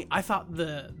one point, I thought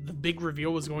the big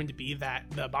reveal was going to be that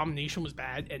the Abomination was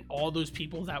bad, and all those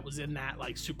people that was in that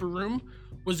like super room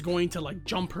was going to like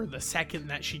jump her the second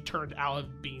that she turned out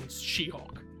of being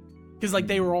She-Hulk. Because like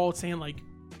they were all saying like,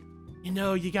 you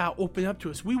know, you gotta open up to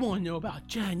us. We want to know about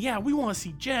Jen. Yeah, we want to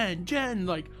see Jen.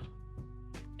 Like,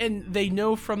 and they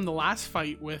know from the last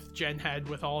fight with Jen had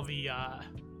with all the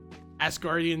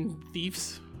Asgardian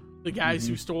thieves, the guys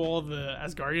who stole all the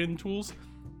Asgardian tools,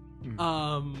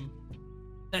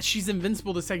 that she's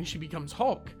invincible the second she becomes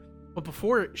Hulk, but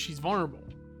before she's vulnerable.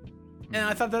 And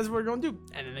I thought that's what we're going to do,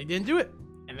 and then they didn't do it,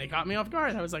 and they caught me off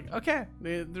guard. I was like, okay,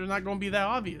 they're not going to be that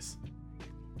obvious.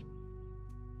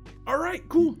 All right,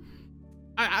 cool.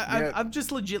 I'm just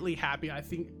legitly happy. I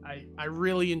think I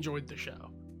really enjoyed the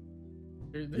show.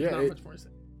 There's not much more to say.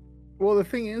 Well, the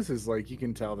thing is like you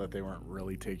can tell that they weren't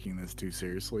really taking this too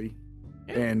seriously.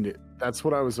 Yeah. And that's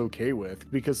what I was okay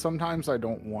with, because sometimes I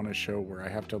don't want a show where I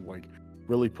have to like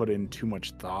really put in too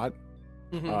much thought.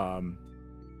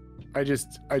 I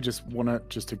just want a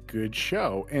good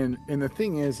show. And the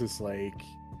thing is like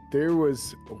there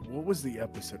was, what was the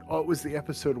episode? Oh, it was the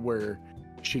episode where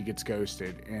she gets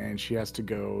ghosted and she has to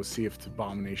go see if the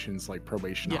Abomination's like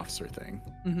probation officer thing.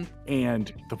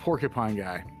 And the porcupine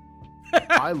guy,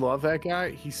 I love that guy.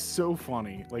 He's so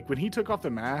funny. Like when he took off the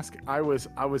mask, I was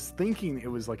thinking it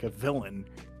was like a villain.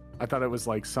 I thought it was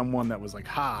like someone that was like,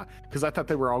 because I thought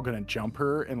they were all gonna jump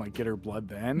her and like get her blood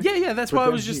then. Yeah, that's what I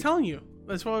was just telling you.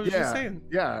 That's what I was just saying.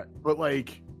 Yeah, but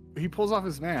like he pulls off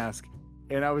his mask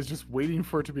and I was just waiting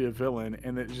for it to be a villain,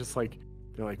 and it's just like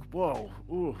they're like, whoa,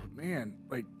 oh man,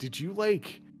 like did you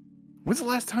like, when's the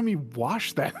last time you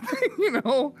washed that thing? You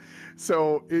know?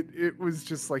 So it was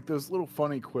just like those little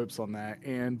funny quips on that.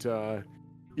 And,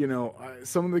 you know,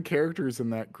 some of the characters in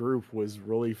that group was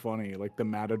really funny. Like the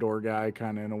Matador guy,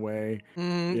 kind of in a way.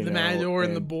 The Matador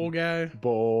and the Bull guy.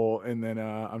 Bull. And then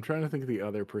I'm trying to think of the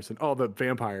other person. Oh, the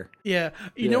vampire. Yeah.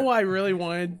 You know what I really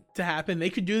wanted to happen? They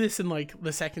could do this in like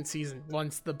the second season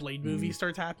once the Blade movie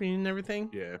starts happening and everything.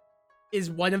 Yeah. Is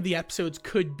one of the episodes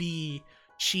could be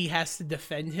she has to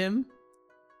defend him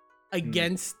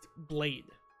against Blade,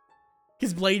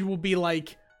 because Blade will be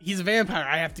like, he's a vampire,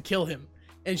 I have to kill him,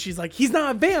 and she's like, he's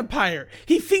not a vampire,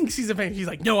 he thinks he's a vampire. He's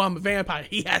like, no, I'm a vampire,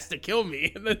 he has to kill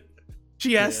me. And then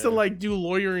she has to like do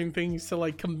lawyering things to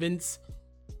like convince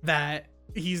that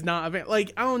he's not a vampire.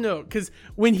 Like, I don't know, because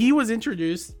when he was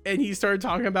introduced and he started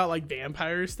talking about like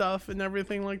vampire stuff and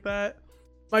everything like that,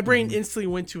 my brain instantly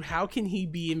went to, how can he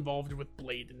be involved with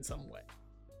Blade in some way?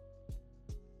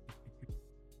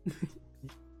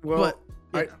 Well,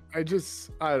 but, I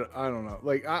don't know.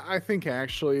 Like, I think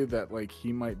actually that like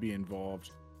he might be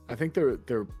involved. I think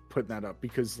they're putting that up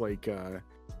because like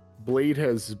Blade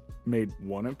has made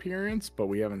one appearance, but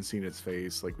we haven't seen his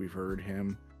face. Like we've heard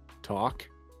him talk.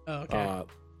 Oh, okay.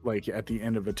 Like at the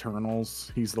end of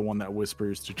Eternals, he's the one that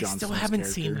whispers to Jon. I still haven't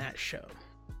seen that show.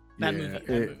 That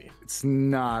movie. It's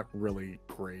not really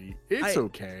great. It's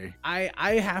okay.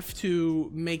 I have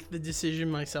to make the decision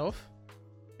myself.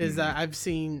 Is that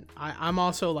I'm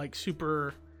also like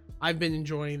super, I've been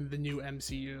enjoying the new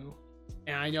MCU,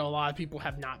 and I know a lot of people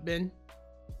have not been,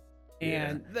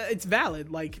 and it's valid.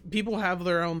 Like people have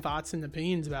their own thoughts and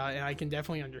opinions about it, and I can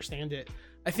definitely understand it.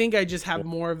 I think I just have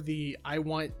more of the, I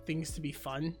want things to be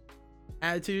fun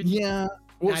attitude. Yeah.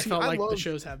 Well, I felt like the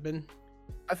shows have been.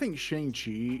 I think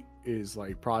Shang-Chi is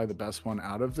like probably the best one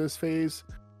out of this phase.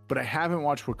 But I haven't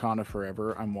watched Wakanda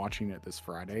Forever. I'm watching it this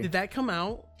Friday. Did that come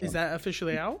out? Is that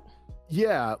officially out?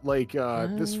 Yeah, like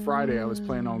this Friday I was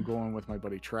planning on going with my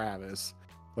buddy Travis,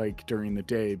 like during the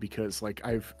day, because like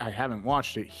I haven't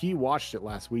watched it. He watched it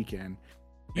last weekend.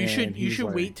 You should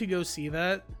like, wait to go see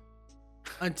that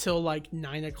until like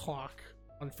 9 o'clock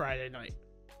on Friday night,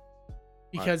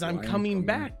 because I'm coming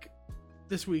back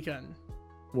this weekend.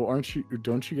 Well,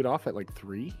 don't you get off at like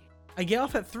 3? I get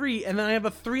off at 3, and then I have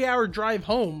a 3-hour drive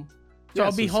home, so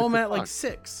I'll be home at like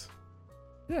 6.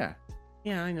 Yeah.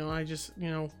 Yeah, I know. I just,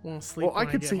 want to sleep. Well, when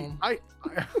I get see. home.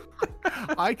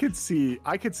 I could see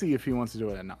if he wants to do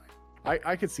it at 9.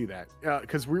 I could see that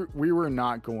because we were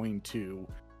not going to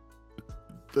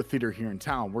the theater here in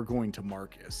town. We're going to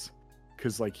Marcus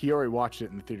because like he already watched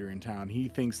it in the theater in town. He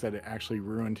thinks that it actually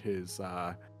ruined his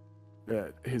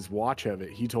watch of it.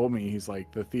 He told me, he's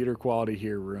like, the theater quality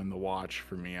here ruined the watch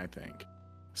for me, I think.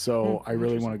 So I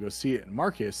really want to go see it in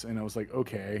Marcus, and I was like,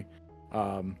 okay.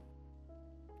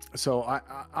 So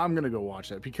I'm gonna go watch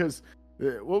that because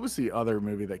what was the other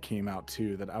movie that came out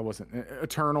too that I wasn't?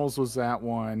 Eternals was that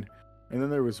one, and then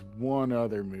there was one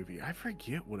other movie. I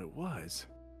forget what it was.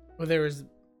 Well, there was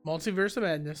Multiverse of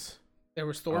Madness. There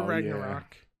was Thor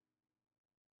Ragnarok.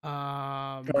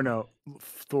 Yeah. Oh no,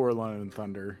 Thor: Love and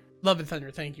Thunder. Love and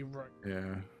Thunder. Thank you, Roy.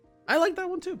 Yeah, I like that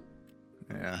one too.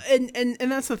 Yeah,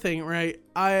 and that's the thing, right?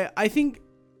 I think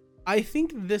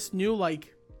this new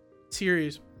like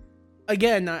series.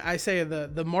 Again, I say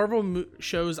the Marvel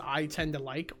shows I tend to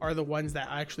like are the ones that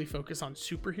actually focus on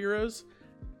superheroes.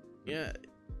 Yeah,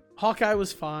 Hawkeye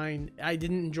was fine. I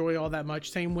didn't enjoy all that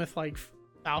much. Same with like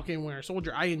Falcon Winter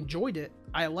Soldier. I enjoyed it.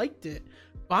 I liked it,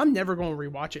 but I'm never going to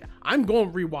rewatch it. I'm going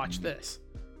to rewatch this.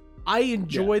 I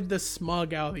enjoyed the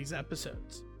smug out of these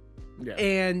episodes. Yeah.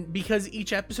 And because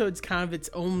each episode's kind of its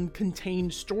own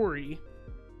contained story,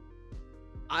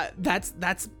 that's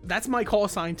my call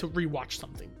sign to rewatch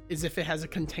something, is if it has a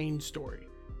contained story.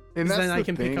 And then I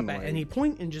can pick up at any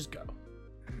point and just go.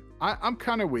 I'm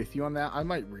kind of with you on that. I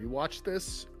might rewatch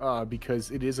this because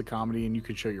it is a comedy and you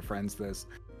could show your friends this.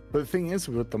 But the thing is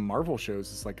with the Marvel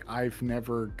shows, it's like I've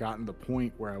never gotten the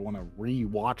point where I want to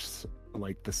rewatch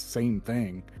like the same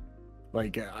thing.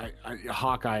 Like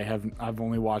Hawkeye I've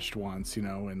only watched once,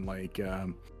 and like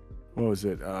what was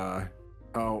it?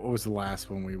 What was the last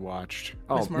one we watched?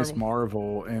 Oh, Miss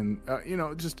Marvel, and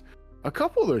just a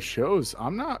couple of those shows.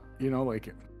 I'm not,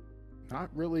 like not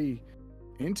really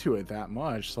into it that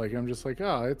much. Like I'm just like,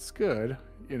 oh, it's good,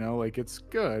 like it's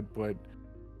good, but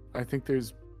I think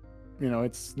there's,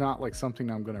 it's not like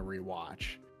something I'm gonna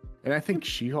rewatch. And I think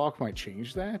She-Hulk might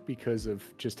change that because of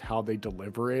just how they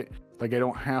deliver it. Like I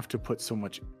don't have to put so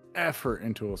much effort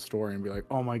into a story and be like,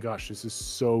 oh my gosh, this is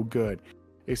so good.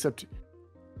 Except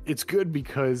it's good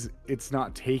because it's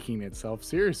not taking itself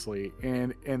seriously.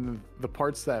 And the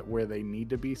parts where they need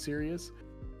to be serious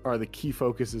are the key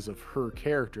focuses of her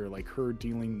character, like her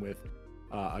dealing with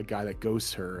a guy that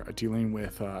ghosts her, dealing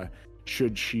with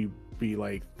should she be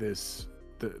like this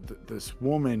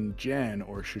woman Jen,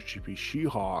 or should she be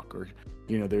She-Hulk, or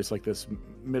there's like this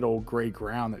middle gray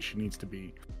ground that she needs to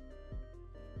be,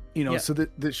 so that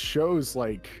this show's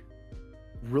like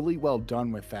really well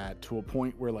done with that, to a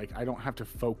point where like I don't have to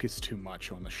focus too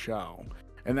much on the show.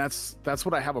 And that's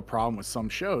what I have a problem with some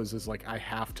shows, is like I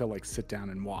have to like sit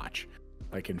down and watch,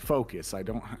 like, and focus. I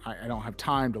don't have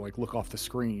time to like look off the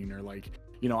screen, or like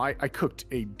I cooked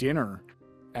a dinner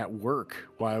at work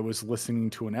while I was listening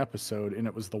to an episode, and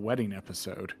it was the wedding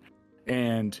episode,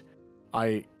 and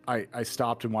I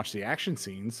stopped and watched the action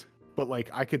scenes, but like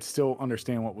I could still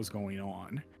understand what was going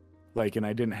on, like, and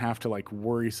I didn't have to like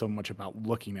worry so much about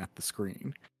looking at the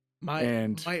screen.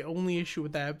 My only issue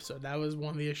with that episode, that was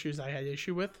one of the issues I had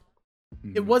issue with.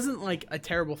 It wasn't like a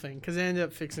terrible thing because it ended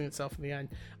up fixing itself in the end.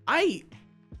 I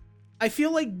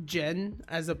feel like Jen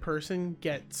as a person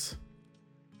gets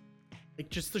like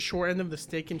just the short end of the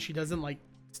stick, and she doesn't like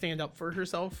stand up for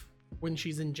herself when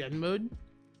she's in Jen mode.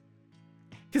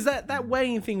 Because that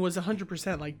wedding thing was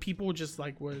 100% like people just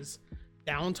like was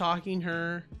down talking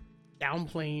her,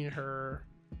 downplaying her,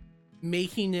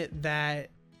 making it that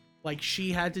like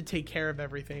she had to take care of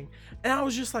everything. And I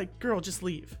was just like, girl, just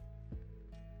leave.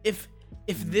 If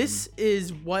this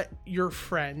is what your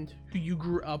friend who you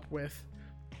grew up with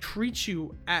treats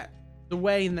you at the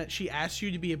way in that she asked you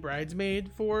to be a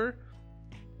bridesmaid for,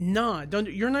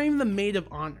 you're not even the maid of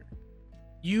honor.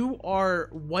 You are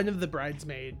one of the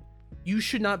bridesmaid. You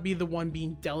should not be the one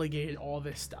being delegated all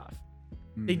this stuff.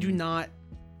 They do not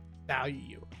value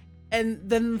you. And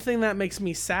then the thing that makes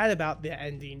me sad about the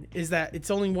ending is that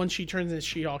it's only once she turns into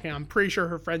She-Hulk, and I'm pretty sure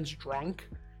her friend's drunk,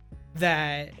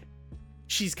 that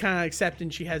she's kind of accepting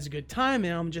she has a good time.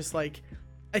 And I'm just like,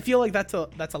 I feel like that's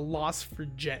a loss for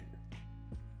Jen.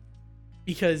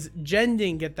 because Jen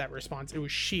didn't get that response. It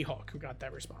was She-Hulk who got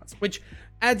that response, which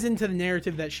adds into the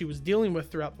narrative that she was dealing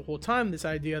with throughout the whole time. This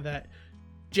idea that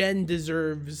Jen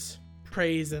deserves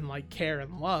praise and like care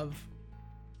and love,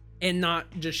 and not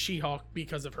just She-Hulk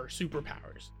because of her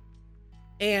superpowers.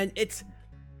 And it's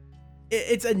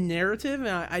a narrative, and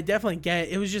I definitely get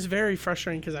it. It was just very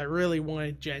frustrating because I really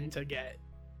wanted Jen to get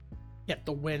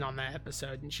the win on that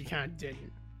episode, and she kind of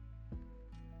didn't.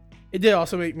 It did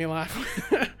also make me laugh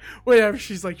whenever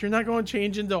she's like, "You're not going to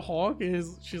change into Hulk," and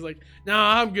she's like,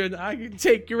 "Nah, I'm good. I can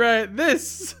take you right at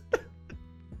this."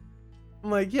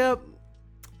 I'm like, "Yep,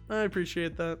 I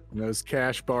appreciate that." And those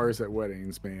cash bars at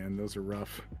weddings, man, those are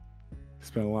rough.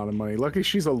 Spent a lot of money. Lucky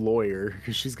she's a lawyer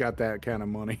because she's got that kind of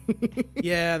money.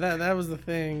 Yeah, that was the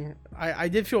thing. I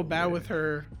did feel bad with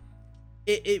her.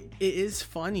 It is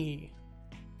funny.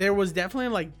 There was definitely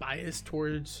like bias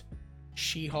towards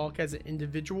She-Hulk as an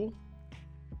individual,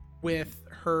 with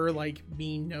her like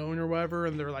being known or whatever,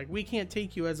 and they're like, "We can't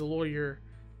take you as a lawyer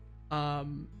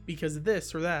because of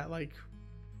this or that." Like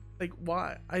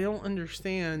why? I don't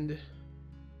understand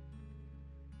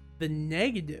the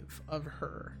negative of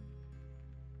her.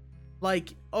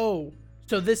 Like, oh,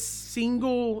 so this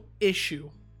single issue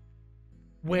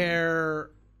where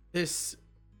this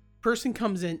person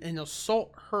comes in and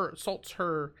assaults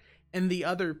her and the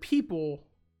other people,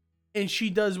 and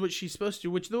she does what she's supposed to,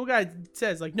 which the guy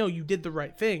says, like, "No, you did the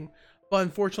right thing, but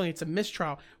unfortunately it's a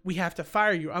mistrial. We have to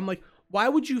fire you." I'm like, why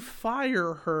would you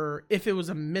fire her if it was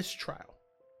a mistrial?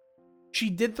 She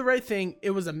did the right thing. It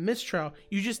was a mistrial.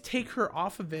 You just take her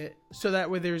off of it so that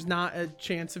way there's not a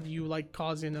chance of you like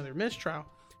causing another mistrial.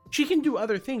 She can do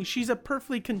other things. She's a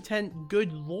perfectly content,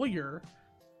 good lawyer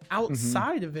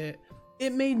outside of it.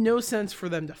 It made no sense for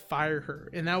them to fire her.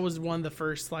 And that was one of the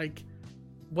first, like,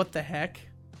 what the heck?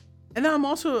 And then I'm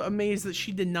also amazed that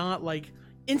she did not like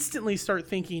instantly start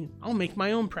thinking, "I'll make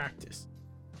my own practice."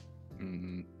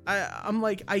 I'm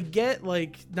like, I get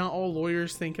like not all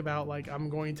lawyers think about like, "I'm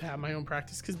going to have my own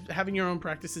practice," because having your own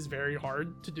practice is very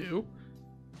hard to do.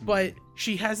 But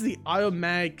she has the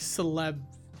automatic celeb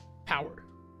power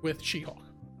with She-Hulk,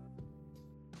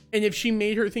 and if she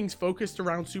made her things focused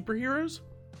around superheroes,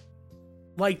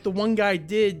 like the one guy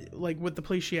did, like with the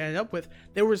place she ended up with,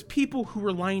 there was people who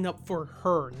were lining up for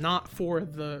her, not for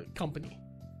the company,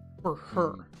 for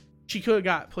her. She could have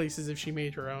got places if she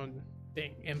made her own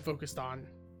thing and focused on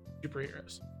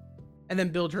superheroes and then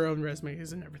build her own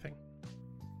resumes and everything.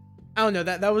 I don't know,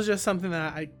 that was just something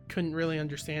that I couldn't really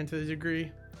understand to the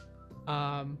degree.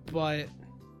 But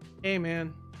hey,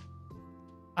 man,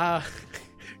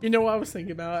 you know what I was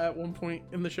thinking about at one point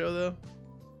in the show though?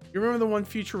 You remember the one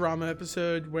Futurama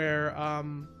episode where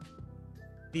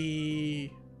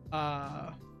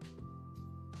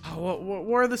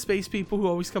what are the space people who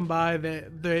always come by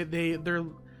that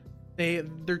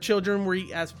their children were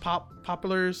eat as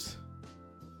populars?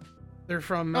 They're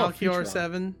from Malchior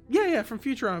 7. Yeah, from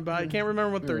Futurama, but I can't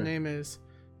remember what their name is.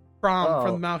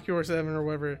 From Malchior 7 or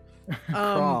whatever.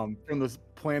 From the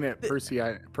planet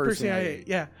Persei.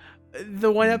 Yeah.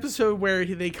 The one episode where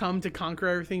they come to conquer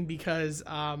everything because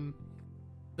the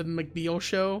McBeal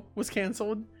show was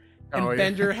canceled, and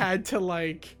Bender had to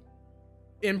like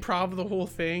improv the whole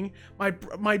thing.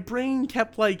 My brain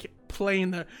kept like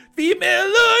playing the female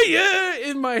lawyer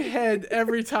in my head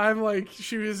every time like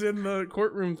she was in the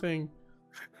courtroom thing,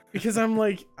 because I'm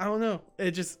like, I don't know,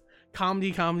 it just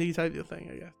comedy type of thing,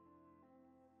 I guess.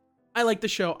 I liked the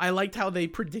show. I liked how they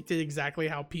predicted exactly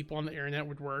how people on the internet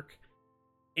would work,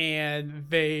 and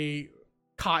they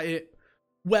caught it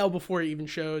well before it even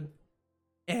showed,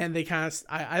 and they kind of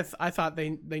I thought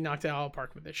they knocked it out of the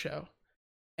park with this show,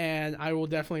 and I will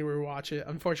definitely rewatch it.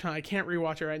 Unfortunately, I can't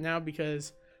rewatch it right now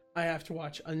because I have to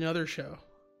watch another show.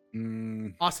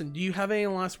 Austin, do you have any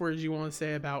last words you want to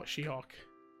say about She-Hulk?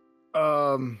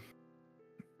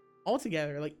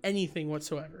 Altogether, like anything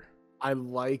whatsoever. I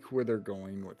like where they're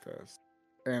going with this,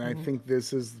 and I think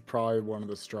this is probably one of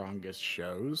the strongest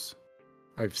shows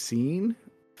I've seen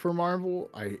for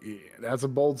Marvel. That's a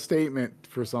bold statement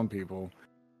for some people,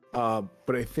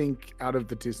 but I think out of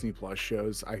the Disney Plus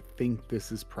shows, I think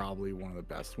this is probably one of the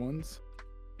best ones.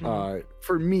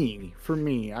 For me,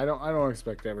 I don't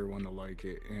expect everyone to like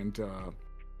it, and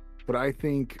but I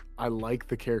think I like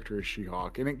the character of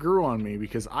She-Hulk, and it grew on me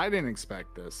because I didn't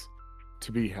expect this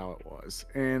to be how it was.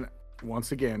 And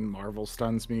once again, Marvel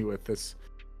stuns me with this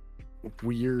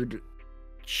weird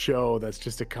show that's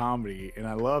just a comedy, and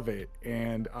I love it,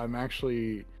 and I'm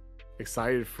actually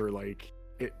excited for like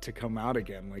it to come out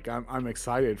again. Like I'm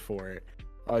excited for it,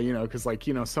 because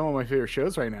some of my favorite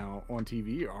shows right now on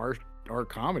TV are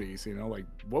comedies. Like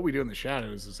What We Do in the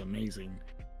Shadows is amazing,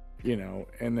 you know,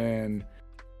 and then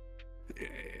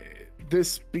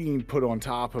this being put on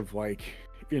top of like,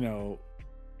 you know,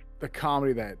 the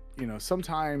comedy that, you know,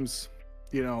 sometimes,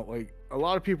 you know, like a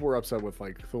lot of people were upset with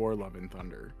like Thor: Love and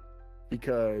Thunder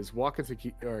because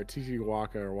Wakatsuki or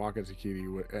Titiwaka or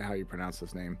Wakatakiti, how you pronounce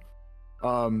his name,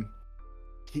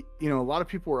 you know, a lot of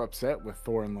people were upset with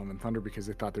Thor and Love and Thunder because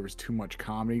they thought there was too much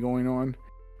comedy going on.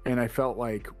 And I felt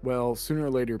like, well, sooner or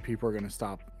later, people are going to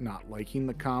stop not liking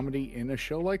the comedy in a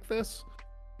show like this.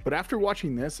 But after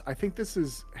watching this, I think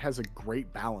this has a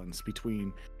great balance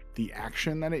between the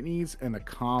action that it needs and the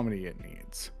comedy it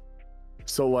needs.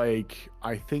 So, like,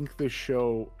 I think this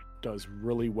show does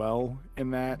really well in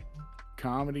that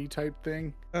comedy type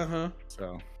thing.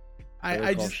 So,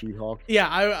 I just She-Hulk.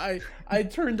 Yeah, I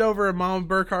turned over and Mama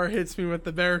Burkhart hits me with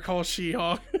the Better Call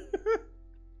She-Hulk.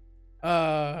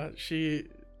 She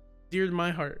dear to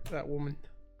my heart, that woman.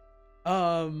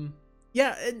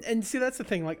 Yeah, and see, that's the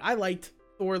thing. Like, I liked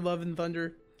Thor: Love and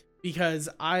Thunder because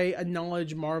I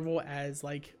acknowledge Marvel as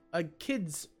like a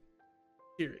kids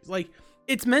series. Like,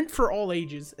 it's meant for all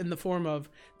ages in the form of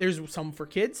there's some for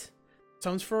kids,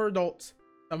 some's for adults,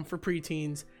 some for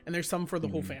preteens, and there's some for the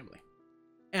whole family.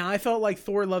 And I felt like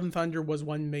Thor: Love and Thunder was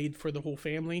one made for the whole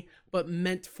family, but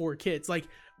meant for kids. Like,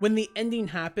 when the ending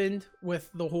happened with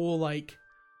the whole, like,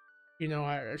 you know,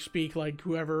 I speak like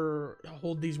whoever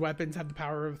hold these weapons have the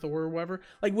power of Thor or whatever.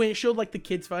 Like, when it showed like the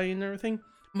kids fighting and everything,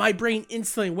 my brain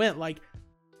instantly went like,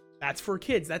 that's for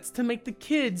kids. That's to make the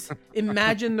kids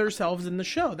imagine themselves in the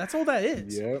show. That's all that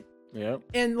is. Yep.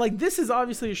 And like, this is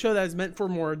obviously a show that is meant for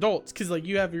more adults. Cause like,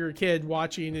 you have your kid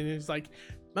watching and it's like,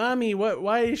 Mommy,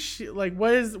 why is she like,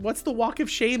 what's the walk of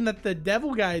shame that the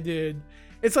devil guy did?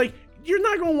 It's like, you're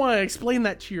not going to want to explain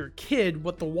that to your kid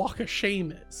what the walk of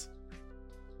shame is.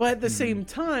 But at the same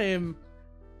time,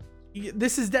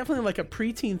 this is definitely like a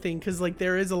preteen thing. Cause like,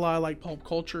 there is a lot of like pulp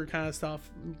culture kind of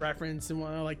stuff reference and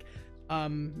whatnot, like,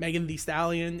 Megan Thee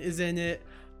Stallion is in it.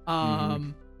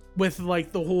 With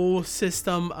like the whole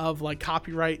system of like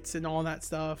copyrights and all that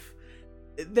stuff.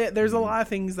 There's a lot of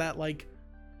things that like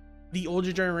the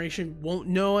older generation won't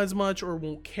know as much or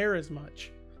won't care as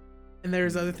much. And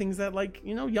there's other things that, like,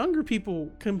 you know, younger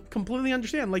people can completely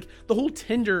understand. Like the whole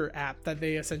Tinder app that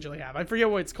they essentially have. I forget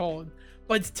what it's called,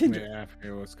 but it's Tinder. Yeah, I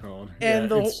forget what it's called. And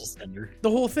yeah, it's just Tinder.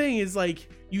 The whole thing is like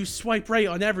you swipe right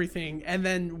on everything. And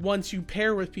then once you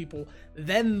pair with people,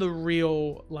 then the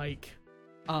real like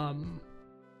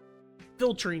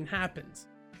filtering happens.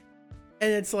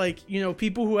 And it's like, you know,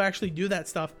 people who actually do that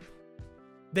stuff,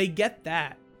 they get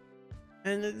that.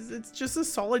 And it's just a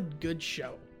solid, good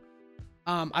show.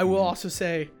 I will also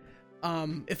say,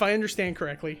 if I understand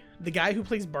correctly, the guy who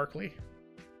plays Barkley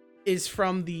is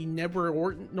from the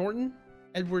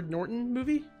Edward Norton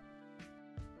movie.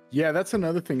 Yeah, that's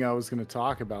another thing I was going to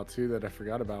talk about too that I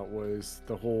forgot about was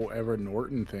the whole Edward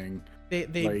Norton thing. They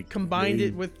like, combined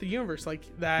it with the universe, like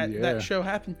that show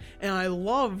happened. And I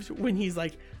loved when he's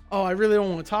like, oh, I really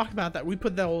don't want to talk about that. We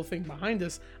put that whole thing behind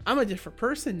us. I'm a different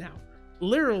person now.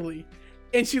 Literally.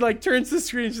 And she like turns the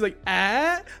screen and she's like,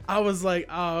 ah. I was like,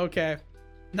 oh, okay.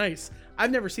 Nice. I've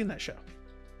never seen that show.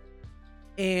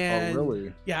 And oh,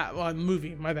 really? Yeah, well,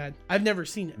 movie, my bad. I've never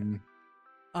seen it.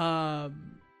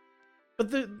 But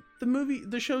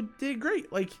the show did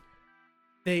great. Like,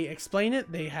 they explain it,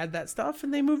 they had that stuff,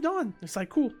 and they moved on. It's like,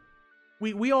 cool.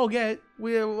 We all get it.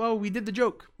 We did the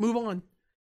joke. Move on.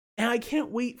 And I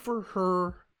can't wait for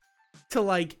her to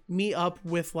like meet up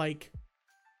with like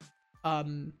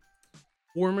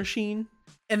War Machine,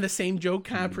 and the same joke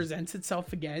kind of presents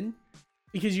itself again,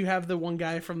 because you have the one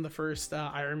guy from the first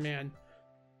Iron Man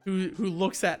who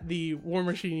looks at the War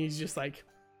Machine and he's just like,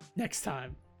 next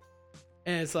time.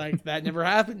 And it's like, that never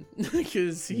happened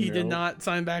because he did not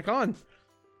sign back on.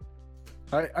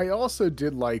 I also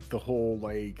did like the whole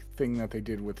like thing that they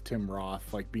did with Tim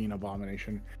Roth, like being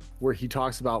Abomination, where he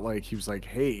talks about like, he was like,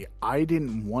 hey, I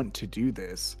didn't want to do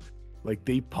this. Like,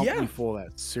 they pumped me full of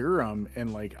that serum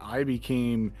and like I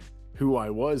became who I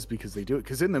was because they do it.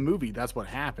 Because in the movie, that's what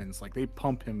happens. Like, they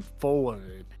pump him full of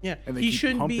it. Yeah, and he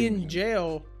shouldn't be in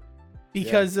jail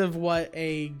because of what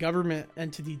a government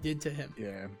entity did to him.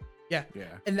 Yeah.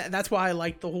 And that's why I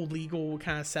like the whole legal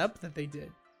kind of setup that they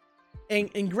did.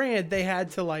 And granted, they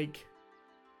had to like,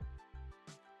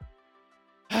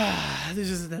 this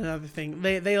is another thing.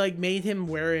 They like made him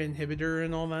wear an inhibitor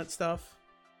and all that stuff.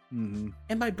 And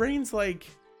my brain's like,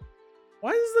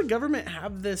 why does the government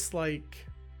have this like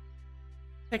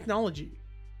technology,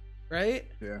 right?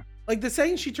 Yeah. Like the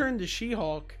second she turned to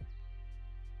She-Hulk,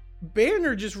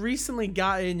 Banner just recently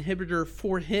got an inhibitor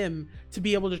for him to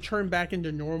be able to turn back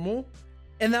into normal,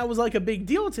 and that was like a big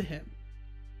deal to him.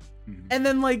 And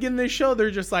then like in this show,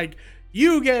 they're just like,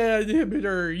 you get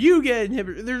inhibitor, you get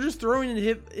inhibitor. They're just throwing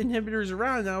inhibitors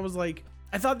around. And I was like,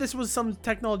 I thought this was some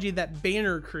technology that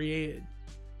Banner created,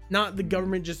 not the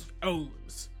government just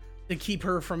owns to keep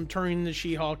her from turning the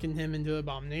She-Hulk and him into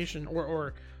Abomination,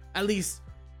 or at least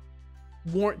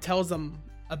tells them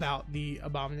about the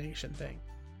Abomination thing.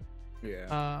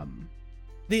 Yeah.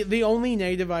 The only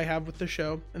negative I have with the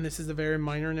show, and this is a very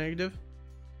minor negative,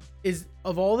 is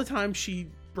of all the times she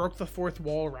broke the fourth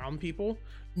wall around people,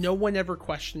 no one ever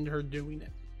questioned her doing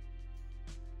it.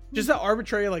 Just that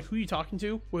arbitrary, like, who you talking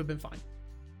to would have been fine.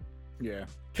 Yeah.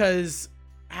 Because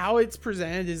how it's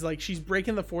presented is like she's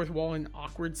breaking the fourth wall in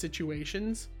awkward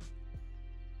situations.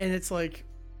 And it's like,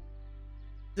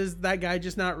 does that guy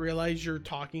just not realize you're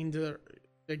talking to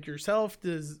like yourself?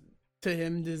 Does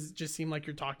it just seem like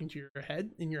you're talking to your head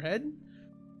in your head?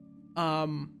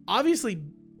 Obviously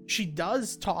she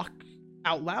does talk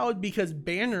out loud because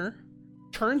Banner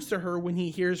turns to her when he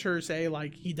hears her say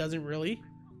like he doesn't really.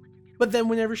 But then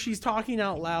whenever she's talking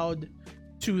out loud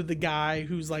to the guy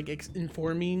who's like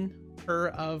informing her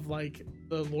of like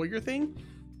the lawyer thing,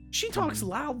 she talks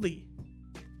loudly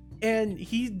and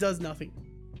he does nothing.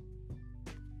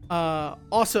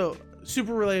 Also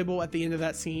super relatable at the end of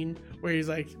that scene where he's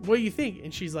like, what do you think?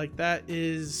 And she's like, that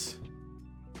is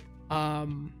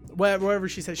whatever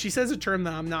she says. She says a term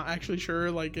that I'm not actually sure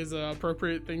like is an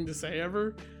appropriate thing to say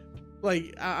ever.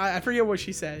 Like I forget what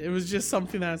she said. It was just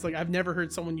something that's like I've never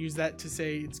heard someone use that to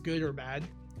say it's good or bad.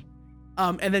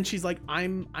 And then she's like,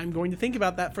 I'm going to think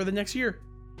about that for the next year.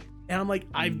 And I'm like,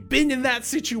 I've been in that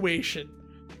situation.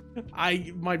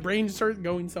 My brain starts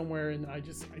going somewhere and I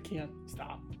can't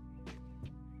stop.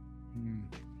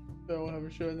 So I have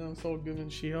a show now, Saul Goodman,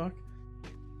 She-Hulk.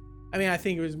 I mean, I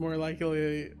think it was more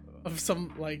likely of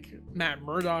some like Matt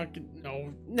Murdock.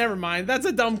 No, never mind. That's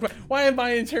a dumb question. Why am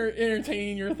I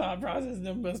entertaining your thought process,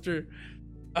 Dumbbuster?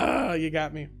 You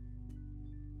got me.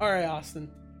 All right, Austin.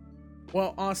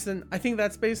 Well, Austin, I think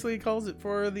that's basically calls it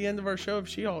for the end of our show of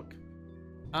She-Hulk.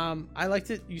 I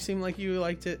liked it. You seem like you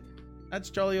liked it. That's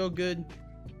jolly old good,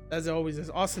 as it always is.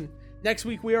 Austin, next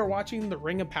week we are watching The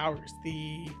Ring of Powers,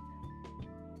 the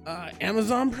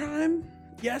Amazon Prime,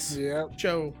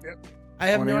 show. Yep. I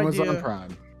have no idea.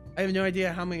 Prime. I have no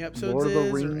idea how many episodes Lord it of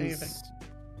is the Rings, or anything.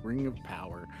 Ring of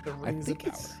Power. The Rings of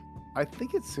Power. I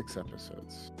think it's 6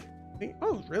 episodes.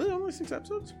 Oh, really? Only 6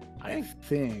 episodes? I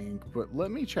think, but let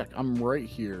me check. I'm right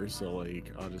here, so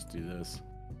like I'll just do this.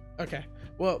 Okay.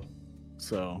 Well,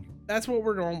 so that's what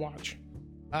we're going to watch.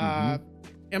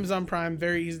 Amazon Prime,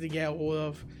 very easy to get a hold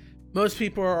of. Most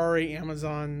people are already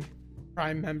Amazon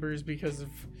Prime members because of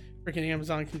freaking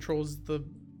Amazon controls the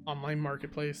online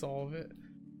marketplace, all of it.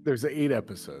 There's 8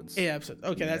 episodes. 8 episodes.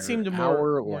 Okay, that seemed more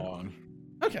hour long.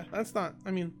 Okay, that's not.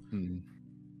 I mean,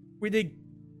 we did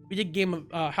Game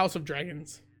of House of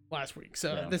Dragons last week,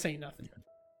 so this ain't nothing.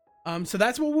 So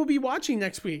that's what we'll be watching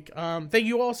next week. Thank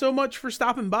you all so much for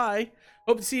stopping by.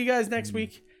 Hope to see you guys next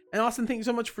week. And Austin, thank you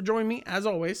so much for joining me as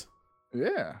always.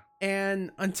 Yeah.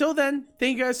 And until then,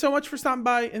 thank you guys so much for stopping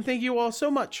by, and thank you all so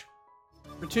much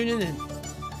for tuning in.